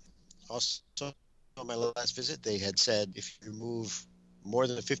 My last visit, they had said if you remove more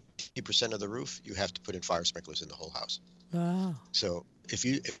than 50% of the roof, you have to put in fire sprinklers in the whole house. Wow. So if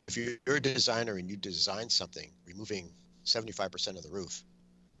you're a designer and you design something, removing 75% of the roof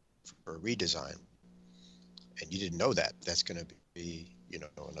for a redesign, and you didn't know that, that's going to be,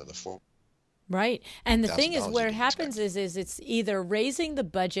 another $4,000. Right. And the thing is, where it happens is it's either raising the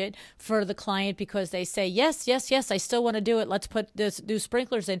budget for the client because they say, yes, I still want to do it. Let's put this new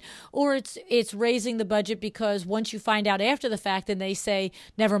sprinklers in. Or it's raising the budget because once you find out after the fact and they say,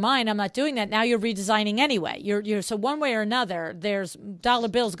 never mind, I'm not doing that. Now you're redesigning anyway. So one way or another, there's dollar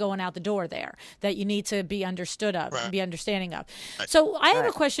bills going out the door there that you need to be understood of, Right. be understanding of. Right. So I have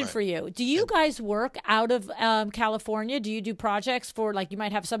a question Right. for you. Do you guys work out of California? Do you do projects for, like, you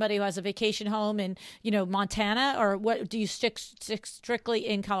might have somebody who has a vacation home in, Montana, or what? Do you stick strictly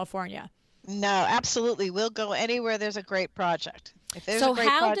in California? No, absolutely. We'll go anywhere there's a great project. If there's So a great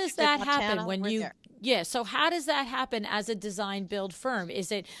how project does in that Montana, happen when we're you? there. Yeah. So how does that happen as a design build firm?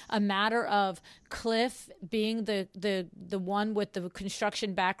 Is it a matter of Cliff being the one with the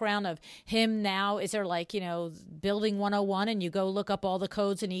construction background of him now? Is there building 101 and you go look up all the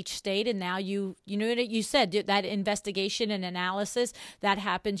codes in each state and now you said that investigation and analysis that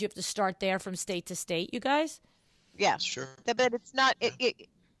happens. You have to start there from state to state, you guys? Yeah. Sure. But it's not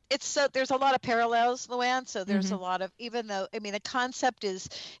it's so there's a lot of parallels, Luann. So there's a Mm-hmm. lot of, even though, the concept is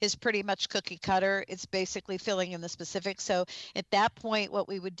pretty much cookie cutter. It's basically filling in the specifics. So at that point, what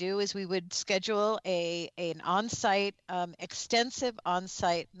we would do is we would schedule an on-site, extensive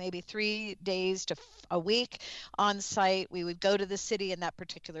on-site, maybe 3 days to a week on-site. We would go to the city in that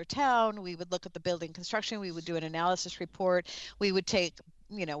particular town. We would look at the building construction. We would do an analysis report. We would take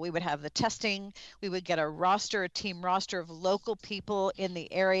we would have the testing. We would get a team roster of local people in the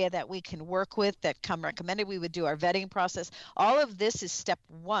area that we can work with that come recommended. We would do our vetting process. All of this is step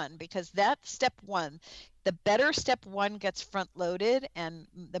one, because that step one, the better step one gets front loaded and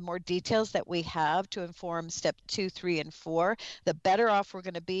the more details that we have to inform step 2, 3, and 4, the better off we're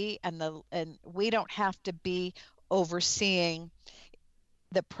going to be. And we don't have to be overseeing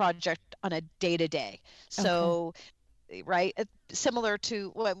the project on a day-to-day. So, right, similar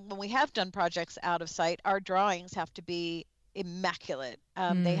to when we have done projects out of site, our drawings have to be immaculate.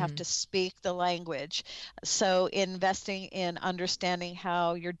 They have to speak the language. So investing in understanding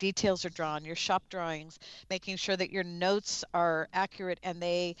how your details are drawn, your shop drawings, making sure that your notes are accurate and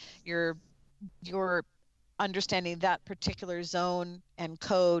you're understanding that particular zone and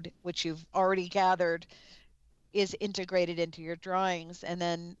code, which you've already gathered, is integrated into your drawings. And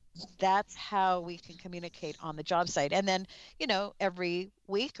then that's how we can communicate on the job site. And then, every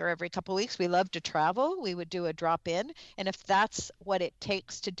week or every couple of weeks, we love to travel. We would do a drop in. And if that's what it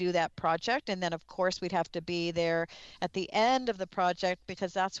takes to do that project, and then of course we'd have to be there at the end of the project,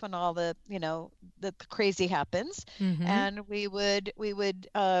 because that's when all the crazy happens. Mm-hmm. And we would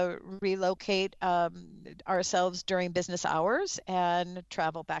relocate ourselves during business hours and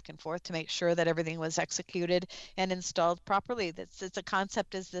travel back and forth to make sure that everything was executed and installed properly. It's a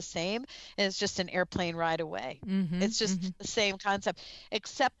concept is the same. It's just an airplane ride away. Mm-hmm. It's just the same concept,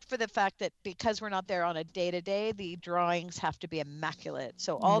 except for the fact that because we're not there on a day-to-day, the drawings have to be immaculate.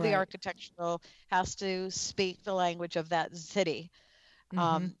 So all the architectural has to speak the language of that city,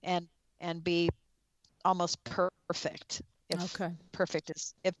 and be almost perfect.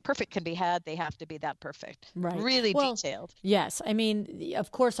 If perfect can be had, they have to be that perfect. Right. Really detailed. Yes.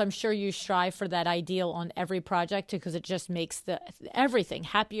 Of course, I'm sure you strive for that ideal on every project because it just makes everything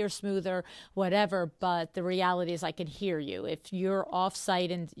happier, smoother, whatever. But the reality is I can hear you. If you're off site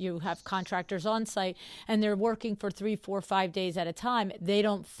and you have contractors on site and they're working for 3, 4, 5 days at a time, they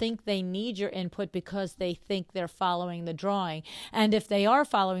don't think they need your input because they think they're following the drawing. And if they are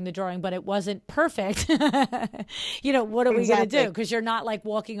following the drawing, but it wasn't perfect, what are we going to do? Because you're not like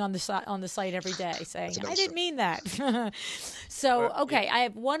walking on the site every day saying, I didn't mean that. So, okay, I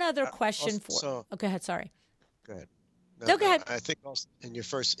have one other question go ahead. Sorry. Go ahead. No, go ahead. I think also in your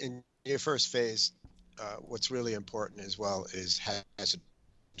first phase, what's really important as well is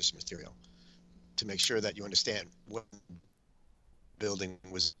hazardous material, to make sure that you understand what building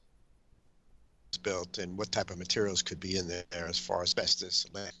was built and what type of materials could be in there as far as asbestos,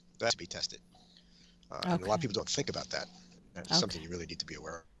 lead, that to be tested. And a lot of people don't think about that. That's something you really need to be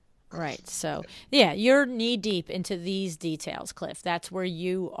aware of. Right. So, yeah, you're knee deep into these details, Cliff. That's where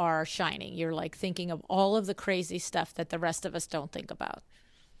you are shining. You're like thinking of all of the crazy stuff that the rest of us don't think about.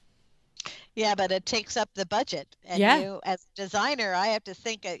 Yeah, but it takes up the budget. And Yeah. you, as a designer, I have to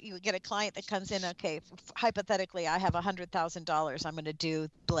think, you get a client that comes in, okay, hypothetically, I have $100,000, I'm going to do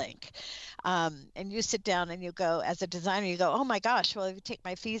blank. And you sit down and you go, as a designer, you go, oh my gosh, well, if you take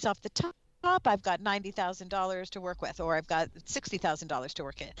my fees off the top, I've got $90,000 to work with, or I've got $60,000 to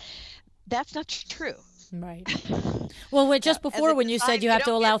work with. That's not true. Right. Well, just before when you said you have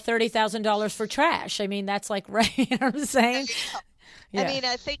to allow $30,000 for trash, I mean, that's like, right, you know what I'm saying? Yeah. I mean,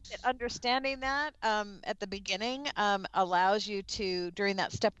 I think that understanding that at the beginning allows you to, during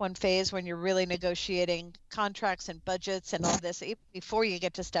that step one phase when you're really negotiating contracts and budgets and all this, before you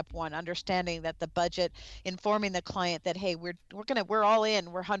get to step one, understanding that the budget, informing the client that, hey, we're all in,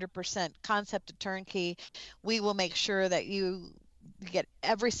 we're 100% concept to turnkey. We will make sure that you get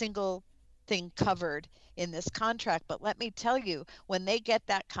every single thing covered in this contract. But let me tell you, when they get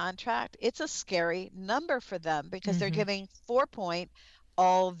that contract, it's a scary number for them because they're giving 4 Point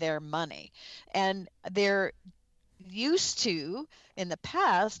all their money, and they're used to, in the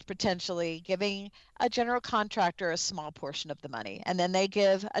past, potentially giving a general contractor a small portion of the money, and then they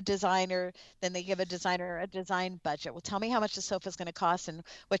give a designer a design budget. Well, tell me how much the sofa is going to cost and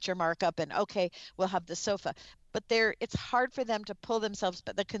what's your markup, and okay, we'll have the sofa. But it's hard for them to pull themselves,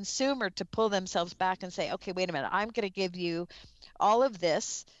 but the consumer to pull themselves back and say, okay, wait a minute, I'm going to give you all of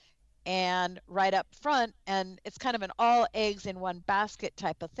this and right up front, and it's kind of an all eggs in one basket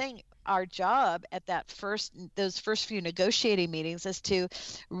type of thing. Our job at those first few negotiating meetings is to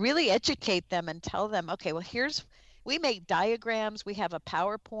really educate them and tell them, okay, well, we make diagrams. We have a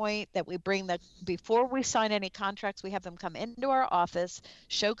PowerPoint that we bring before we sign any contracts, we have them come into our office,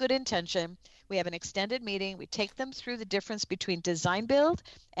 show good intention. We have an extended meeting. We take them through the difference between design build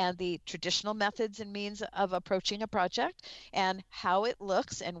and the traditional methods and means of approaching a project, and how it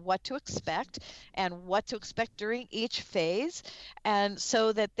looks and what to expect during each phase. And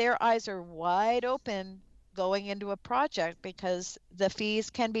so that their eyes are wide open going into a project, because the fees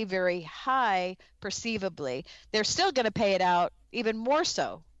can be very high perceivably. They're still going to pay it out even more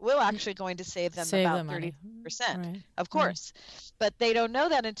so. We're actually going to save them about 30%, right. Of course. Right. But they don't know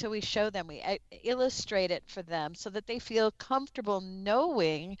that until we show them. We illustrate it for them so that they feel comfortable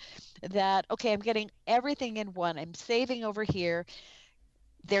knowing that, okay, I'm getting everything in one. I'm saving over here.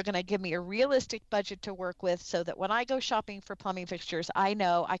 They're going to give me a realistic budget to work with, so that when I go shopping for plumbing fixtures, I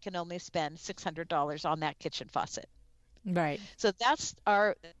know I can only spend $600 on that kitchen faucet. Right. So that's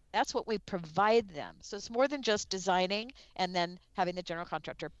what we provide them. So it's more than just designing and then having the general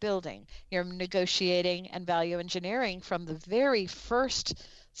contractor building. You're negotiating and value engineering from the very first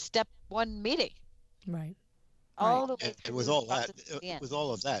step one meeting. Right. All the way and with all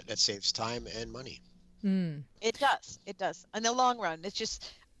of that, that saves time and money. It does. In the long run, it's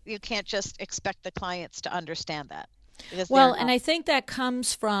just, you can't just expect the clients to understand that. Well, and I think that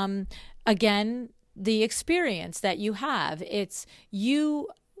comes from, again, the experience that you have. It's you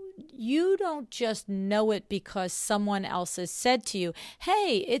don't just know it because someone else has said to you,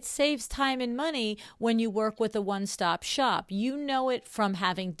 hey, it saves time and money when you work with a one-stop shop. You know it from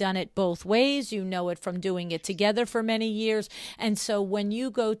having done it both ways. You know it from doing it together for many years. And so when you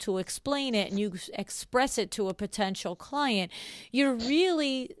go to explain it and you express it to a potential client,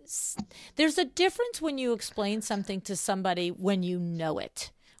 there's a difference when you explain something to somebody when you know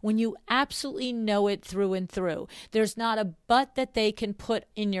it. When you absolutely know it through and through. There's not a but that they can put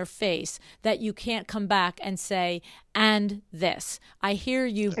in your face that you can't come back and say, and this. I hear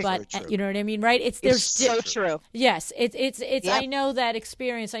you, but you know what I mean, right? It's so true. Yes, it's yep. I know that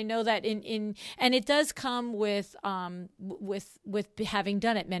experience. I know that in and it does come with having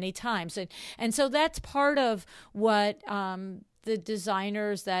done it many times. And so that's part of what the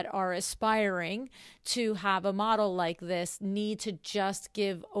designers that are aspiring to have a model like this need to just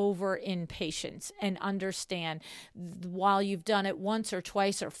give over in patience and understand, while you've done it once or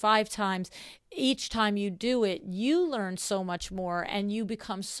twice or 5 times, each time you do it, you learn so much more and you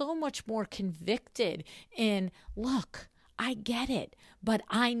become so much more convicted in, look, I get it, but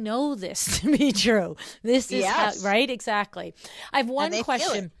I know this to be true. This is how, right? Exactly. I have one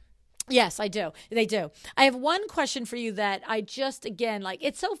question. Yes, I do. They do. I have one question for you that I just, again, like,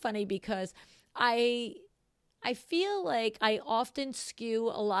 it's so funny because I feel like I often skew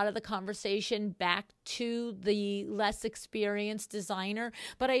a lot of the conversation back to the less experienced designer,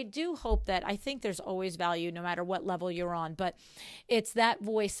 but I do hope that, I think there's always value no matter what level you're on, but it's that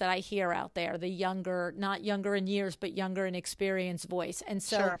voice that I hear out there, the younger, not younger in years, but younger in experience voice. And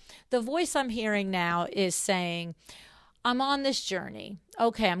so the voice I'm hearing now is saying, I'm on this journey.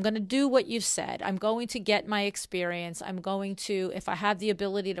 Okay, I'm going to do what you said. I'm going to get my experience. I'm going to, if I have the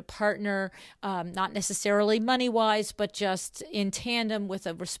ability to partner, not necessarily money-wise, but just in tandem with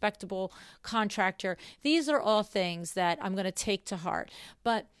a respectable contractor. These are all things that I'm going to take to heart.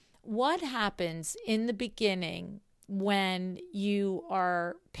 But what happens in the beginning when you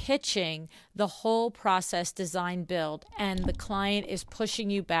are pitching the whole process, design, build, and the client is pushing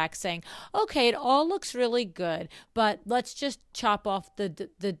you back saying, okay, it all looks really good, but let's just chop off the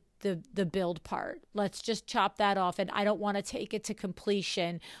build part. Let's just chop that off. And I don't want to take it to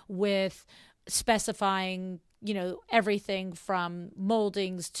completion with specifying, everything from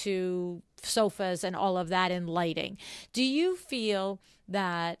moldings to sofas and all of that in lighting. Do you feel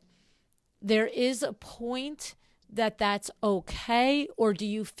that there is a point that that's okay? Or do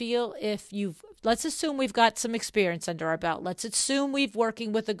you feel let's assume we've got some experience under our belt. Let's assume we've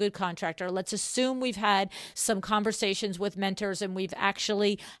working with a good contractor. Let's assume we've had some conversations with mentors and we've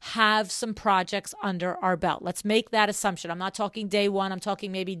actually have some projects under our belt. Let's make that assumption. I'm not talking day one. I'm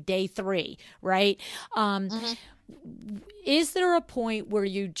talking maybe day 3, right? Is there a point where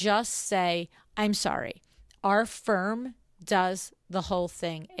you just say, I'm sorry, our firm does the whole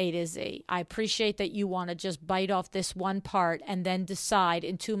thing A to Z. I appreciate that you want to just bite off this one part and then decide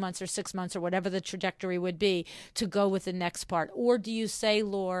in 2 months or 6 months or whatever the trajectory would be to go with the next part? Or do you say,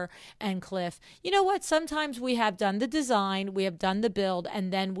 Laura and Cliff, you know what? Sometimes we have done the design, we have done the build,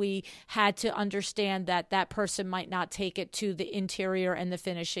 and then we had to understand that that person might not take it to the interior and the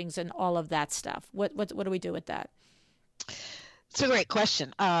finishings and all of that stuff. What do we do with that? It's a great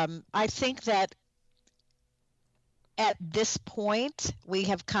question. I think that at this point, we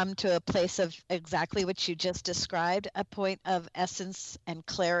have come to a place of exactly what you just described, a point of essence and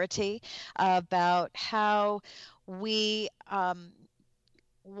clarity about how we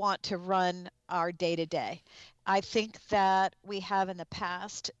want to run our day-to-day. I think that we have in the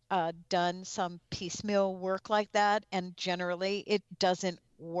past done some piecemeal work like that, and generally it doesn't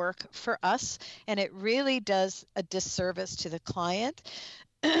work for us, and it really does a disservice to the client.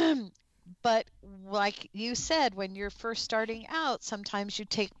 But like you said, when you're first starting out, sometimes you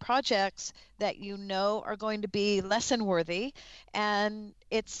take projects that you know are going to be lesson worthy, and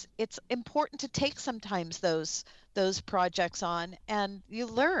it's important to take sometimes those projects on, and you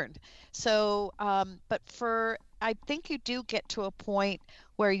learn. So, but I think you do get to a point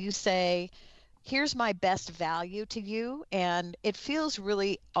where you say, here's my best value to you, and it feels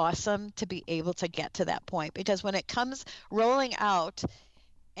really awesome to be able to get to that point, because when it comes rolling out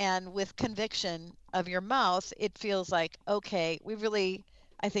and with conviction of your mouth, it feels like, okay,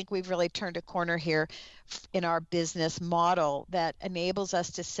 I think we've really turned a corner here in our business model that enables us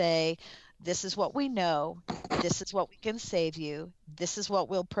to say, this is what we know, this is what we can save you, this is what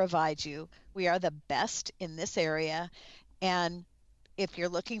we'll provide you. We are the best in this area, and if you're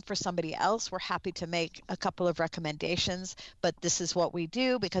looking for somebody else, we're happy to make a couple of recommendations, but this is what we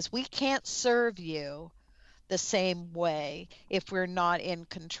do, because we can't serve you the same way if we're not in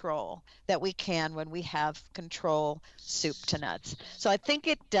control that we can when we have control soup to nuts. So I think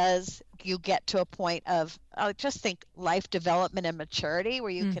you get to a point of, I just think, life development and maturity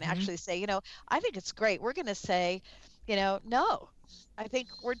where you can actually say, I think it's great. We're going to say, no, I think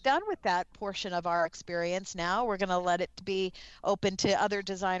we're done with that portion of our experience now. We're going to let it be open to other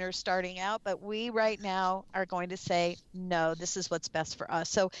designers starting out, but we right now are going to say, no, this is what's best for us.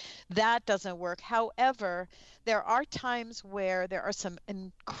 So that doesn't work. However, there are times where there are some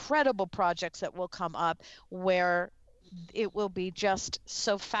incredible projects that will come up where it will be just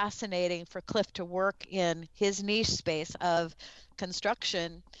so fascinating for Cliff to work in his niche space of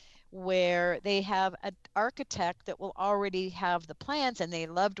construction, where they have an architect that will already have the plans, and they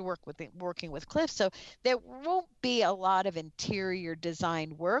love to working with Cliff. So there won't be a lot of interior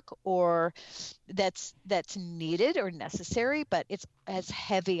design work or that's needed or necessary, but it's as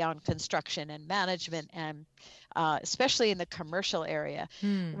heavy on construction and management, and especially in the commercial area,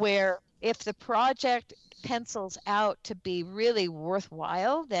 where if the project pencils out to be really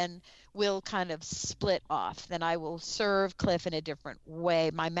worthwhile, then we'll kind of split off. Then I will serve Cliff in a different way.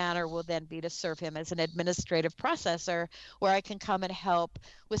 My manner will then be to serve him as an administrative processor, where I can come and help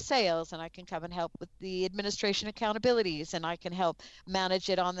with sales, and I can come and help with the administration accountabilities, and I can help manage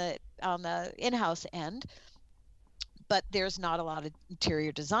it on the in-house end. But there's not a lot of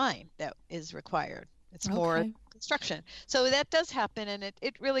interior design that is required. It's more construction. So that does happen, and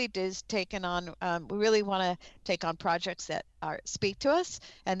it really is taken on. We really want to take on projects that speak to us,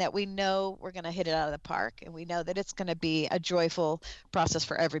 and that we know we're going to hit it out of the park, and we know that it's going to be a joyful process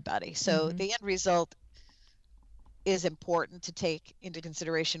for everybody. So the end result is important to take into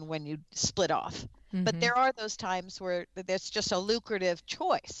consideration when you split off. But there are those times where there's just a lucrative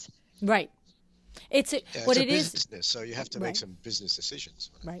choice. Right. It's what it is. Business, so you have to make some business decisions.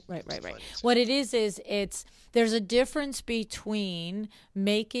 Right. What it is there's a difference between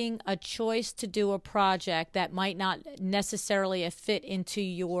making a choice to do a project that might not necessarily fit into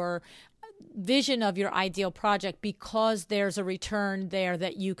your vision of your ideal project because there's a return there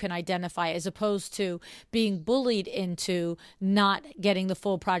that you can identify, as opposed to being bullied into not getting the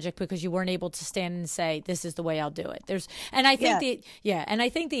full project because you weren't able to stand and say, this is the way I'll do it. I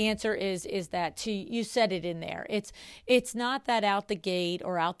think the answer is that you said it in there. It's not that out the gate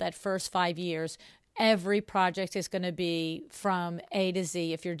or out that first 5 years every project is going to be from A to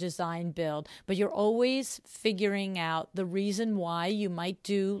Z if you're design build, but you're always figuring out the reason why you might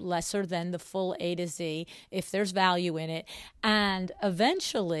do lesser than the full A to Z if there's value in it. And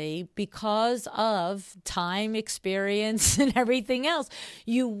eventually, because of time, experience, and everything else,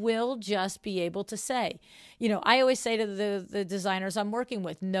 you will just be able to say, I always say to the designers I'm working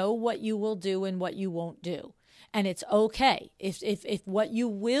with, know what you will do and what you won't do. And it's okay if what you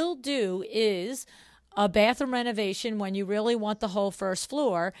will do is a bathroom renovation when you really want the whole first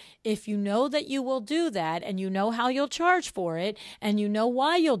floor. If you know that you will do that and you know how you'll charge for it and you know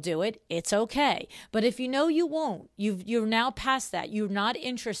why you'll do it, it's okay. But if you know you won't, you're now past that, you're not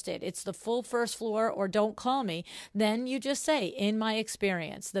interested, it's the full first floor or don't call me, then you just say, in my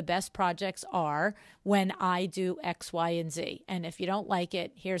experience, the best projects are when I do X, Y, and Z. And if you don't like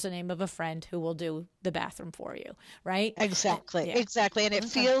it, here's the name of a friend who will do the bathroom for you, right? Exactly. And it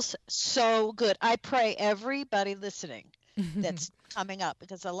feels so good. I pray everybody listening that's coming up,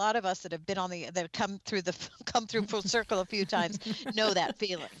 because a lot of us that have been that have come through full circle a few times know that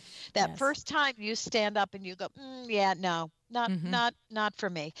feeling. That first time you stand up and you go, not for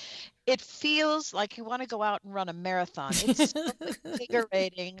me. It feels like you want to go out and run a marathon. It's so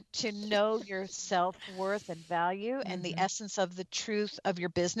invigorating to know your self-worth and value and the essence of the truth of your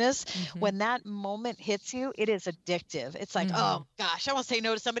business. When that moment hits you, it is addictive. It's like, oh gosh, I want to say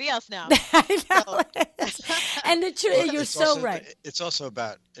no to somebody else now. I know. And the truth, you're so right. It's also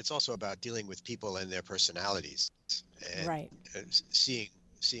about dealing with people and their personalities, and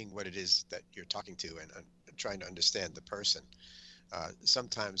seeing what it is that you're talking to and trying to understand the person.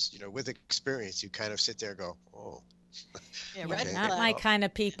 Sometimes, with experience, you kind of sit there and go, oh, not my kind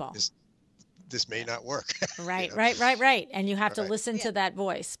of people. This may not work. Right. And you have to listen to that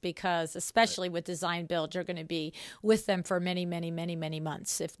voice, because especially with design build, you're going to be with them for many, many, many, many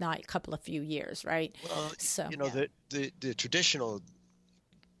months, if not a couple of few years, right? Well, so the traditional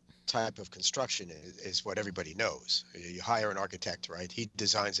type of construction is what everybody knows. You hire an architect, right? He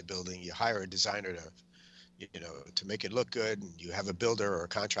designs a building. You hire a designer to make it look good, and you have a builder or a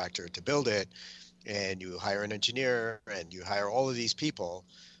contractor to build it, and you hire an engineer, and you hire all of these people,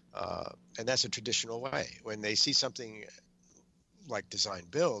 and that's a traditional way. When they see something like design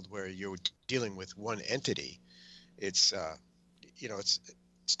build, where you're dealing with one entity, it's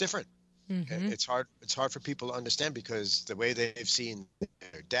different. It's hard for people to understand, because the way they've seen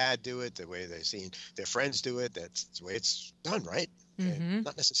their dad do it, the way they've seen their friends do it, that's the way it's done, right? And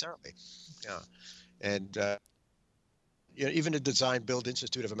not necessarily. And even the Design Build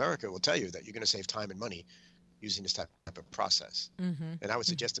Institute of America will tell you that you're going to save time and money using this type of process. And I would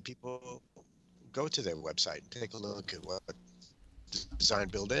suggest that people go to their website and take a look at what Design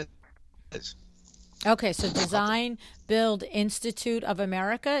Build is. Okay, so Design Build Institute of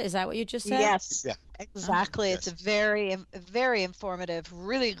America, is that what you just said? Yes, exactly. It's a very, very informative,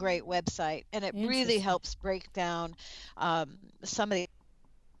 really great website, and it really helps break down some of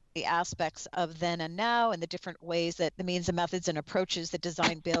the aspects of then and now, and the different ways that the means and methods and approaches that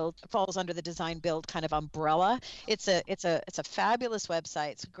design build falls under the design build kind of umbrella. It's a fabulous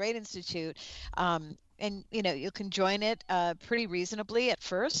website. It's a great institute. And you can join it pretty reasonably at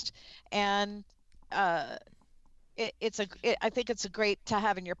first, and I think it's a great to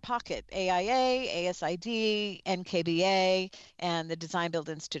have in your pocket. AIA, ASID, NKBA, and the Design Build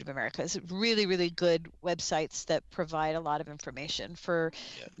Institute of America. It's really, really good websites that provide a lot of information for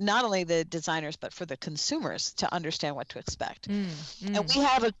not only the designers, but for the consumers to understand what to expect. And we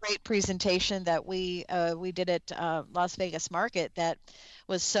have a great presentation that we did at Las Vegas Market that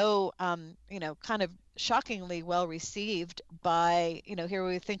was so, kind of shockingly well received by, here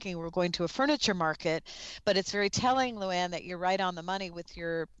we were thinking we're going to a furniture market, but it's very telling, Luann, that you're right on the money with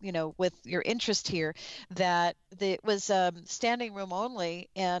your, with your interest here, that it was standing room only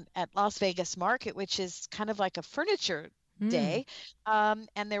and at Las Vegas Market, which is kind of like a furniture day. And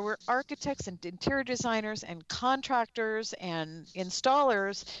there were architects and interior designers and contractors and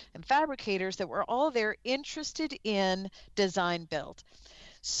installers and fabricators that were all there interested in design build.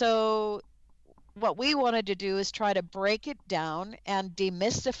 So what we wanted to do is try to break it down and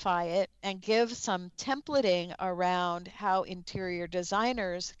demystify it and give some templating around how interior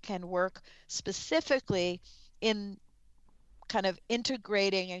designers can work specifically in kind of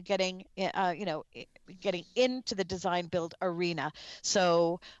integrating and getting into the design build arena.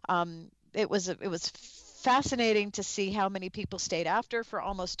 So it was fascinating to see how many people stayed after for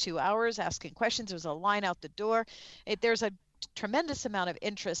almost 2 hours asking questions. There was a line out the door. There's a tremendous amount of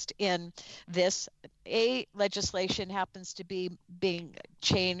interest in this. Legislation happens to be being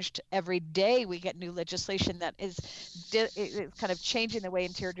changed every day. We get new legislation that is kind of changing the way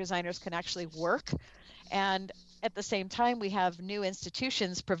interior designers can actually work. And at the same time, we have new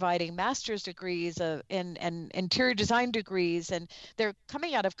institutions providing master's degrees and interior design degrees, and they're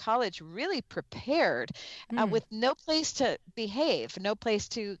coming out of college really prepared with no place to behave, no place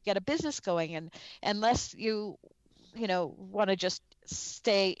to get a business going. And unless you want to just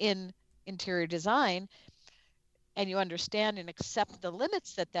stay in interior design and you understand and accept the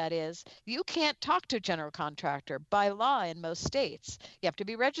limits that is, you can't talk to a general contractor by law in most states. You have to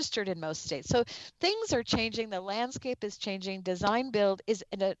be registered in most states. So things are changing. The landscape is changing. Design build is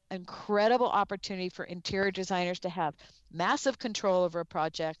an incredible opportunity for interior designers to have massive control over a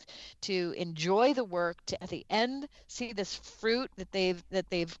project, to enjoy the work, to at the end see this fruit that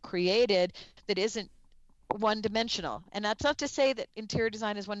they've created that isn't one-dimensional. And that's not to say that interior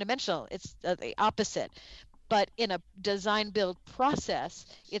design is one-dimensional. It's the opposite. But in a design build process,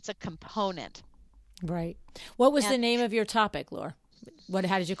 it's a component. Right. What was the name of your topic, Laura?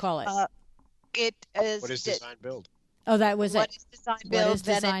 How did you call it? It is. What is design build? Oh, that was what it. Is design build? What is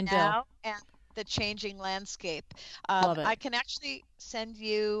design build? Now and the changing landscape. Love it. I can actually send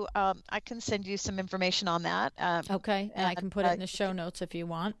you. I can send you some information on that. Okay, and I can put it in the show notes if you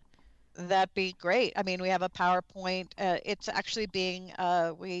want. That'd be great. I mean, we have a PowerPoint. It's actually being,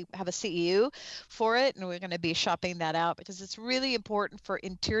 we have a CEU for it, and we're going to be shopping that out because it's really important for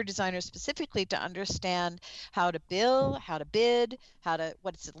interior designers specifically to understand how to bill, how to bid,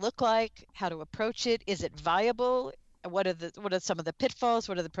 what does it look like, how to approach it. Is it viable? What are some of the pitfalls?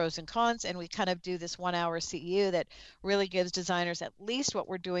 What are the pros and cons? And we kind of do this 1 hour CEU that really gives designers at least what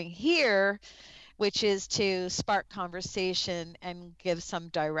we're doing here, which is to spark conversation and give some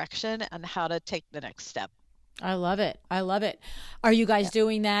direction on how to take the next step. I love it. I love it. Are you guys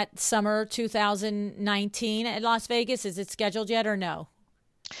doing that summer 2019 at Las Vegas? Is it scheduled yet or no?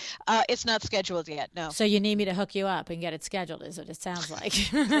 It's not scheduled yet, no. So you need me to hook you up and get it scheduled, is what it sounds like.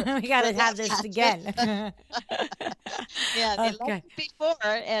 We got to have this again. Yeah, okay. Before,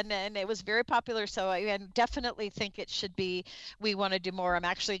 and it was very popular, so I definitely think it should be, we want to do more. I'm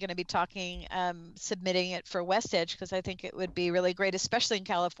actually going to be submitting it for West Edge because I think it would be really great, especially in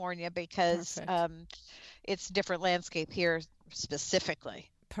California, because it's a different landscape here specifically.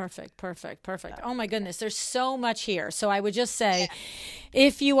 Perfect. Oh my goodness, there's so much here. So I would just say,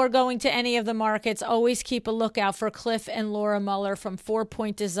 if you are going to any of the markets, always keep a lookout for Cliff and Laura Muller from 4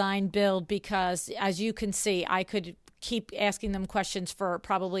 Point Design Build, because as you can see, I could keep asking them questions for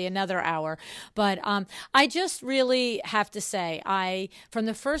probably another hour. But I just really have to say, from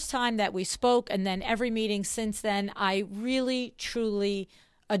the first time that we spoke and then every meeting since then, I really, truly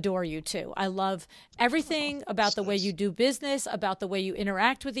adore you too. I love everything about the way you do business, about the way you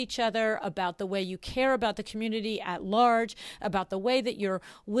interact with each other, about the way you care about the community at large, about the way that you're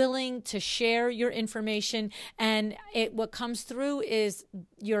willing to share your information. And what comes through is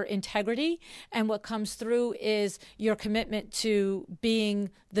your integrity, and what comes through is your commitment to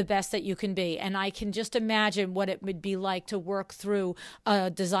being the best that you can be. And I can just imagine what it would be like to work through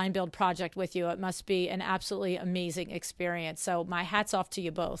a design build project with you. It must be an absolutely amazing experience. So my hat's off to you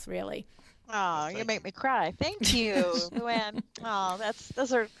both, really. Oh, you make me cry. Thank you, Luann. Oh,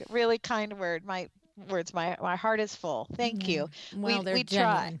 those are really kind words. My heart is full. Thank you. Well, we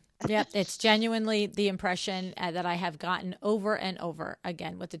try. Yep, it's genuinely the impression that I have gotten over and over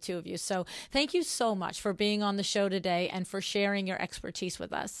again with the two of you. So thank you so much for being on the show today and for sharing your expertise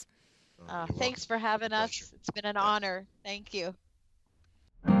with us. Thanks for having us. It's been an honor. Thank you.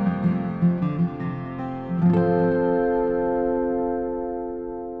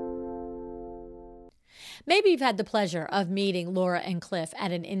 Maybe you've had the pleasure of meeting Laura and Cliff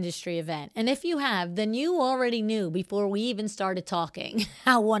at an industry event. And if you have, then you already knew before we even started talking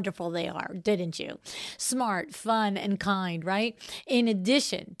how wonderful they are, didn't you? Smart, fun, and kind, right? In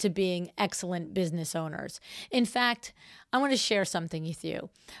addition to being excellent business owners. In fact, I want to share something with you.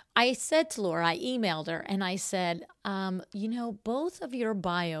 I said to Laura, I emailed her and I said, both of your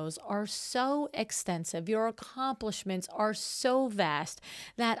bios are so extensive. Your accomplishments are so vast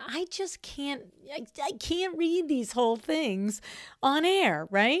that I just can't read these whole things on air,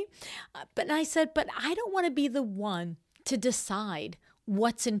 right? But I said, but I don't want to be the one to decide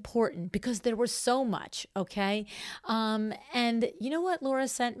what's important because there was so much, okay? And you know what Laura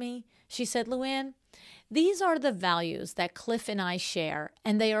sent me? She said, Luann, these are the values that Cliff and I share,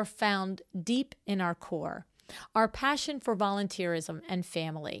 and they are found deep in our core. Our passion for volunteerism and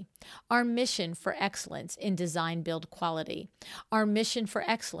family, our mission for excellence in design build quality, our mission for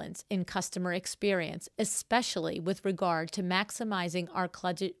excellence in customer experience, especially with regard to maximizing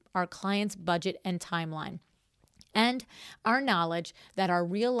our clients' budget and timeline, and our knowledge that our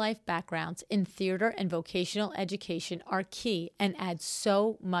real-life backgrounds in theater and vocational education are key and add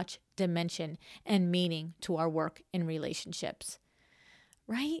so much dimension and meaning to our work in relationships.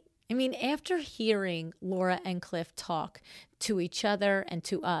 Right? I mean, after hearing Laura and Cliff talk to each other and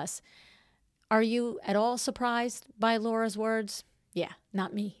to us, are you at all surprised by Laura's words? Yeah,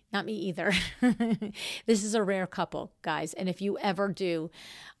 not me either. This is a rare couple, guys. And if you ever do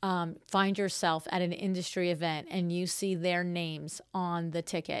find yourself at an industry event and you see their names on the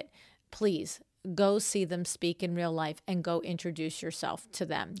ticket, please go see them speak in real life and go introduce yourself to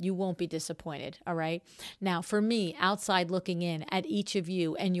them. You won't be disappointed, all right? Now, for me, outside looking in at each of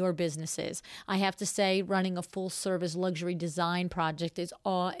you and your businesses, I have to say running a full-service luxury design project is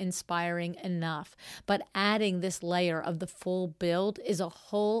awe-inspiring enough. But adding this layer of the full build is a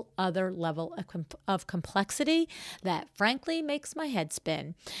whole other level of complexity that, frankly, makes my head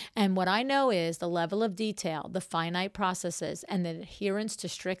spin. And what I know is the level of detail, the finite processes, and the adherence to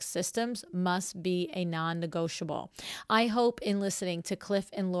strict systems must be a non-negotiable. I hope in listening to Cliff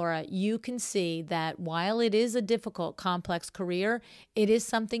and Laura, you can see that while it is a difficult, complex career, it is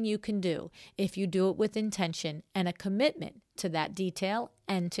something you can do if you do it with intention and a commitment to that detail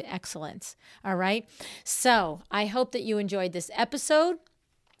and to excellence. All right. So I hope that you enjoyed this episode.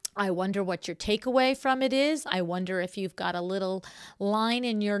 I wonder what your takeaway from it is. I wonder if you've got a little line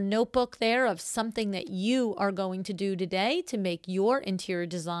in your notebook there of something that you are going to do today to make your interior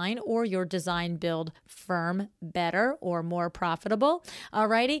design or your design build firm better or more profitable.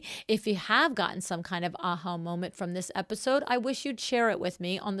 Alrighty. If you have gotten some kind of aha moment from this episode, I wish you'd share it with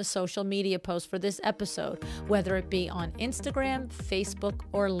me on the social media post for this episode, whether it be on Instagram, Facebook,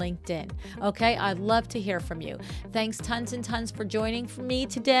 or LinkedIn. Okay. I'd love to hear from you. Thanks tons and tons for joining me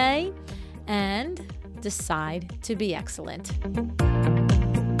today. And decide to be excellent.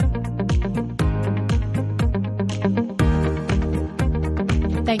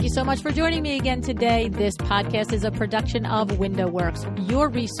 Thank you so much for joining me again today. This podcast is a production of WindowWorks, your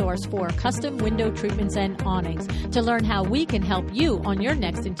resource for custom window treatments and awnings. To learn how we can help you on your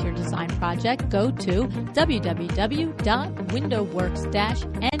next interior design project, go to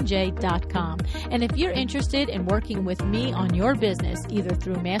www.windowworks-nj.com. And if you're interested in working with me on your business, either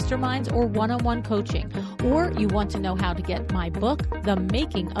through masterminds or one-on-one coaching, or you want to know how to get my book, The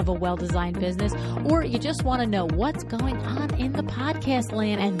Making of a Well-Designed Business, or you just want to know what's going on in the podcast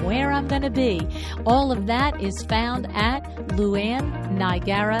land and where I'm going to be, all of that is found at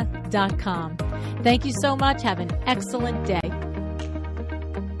luannigara.com. Thank you so much. Have an excellent day.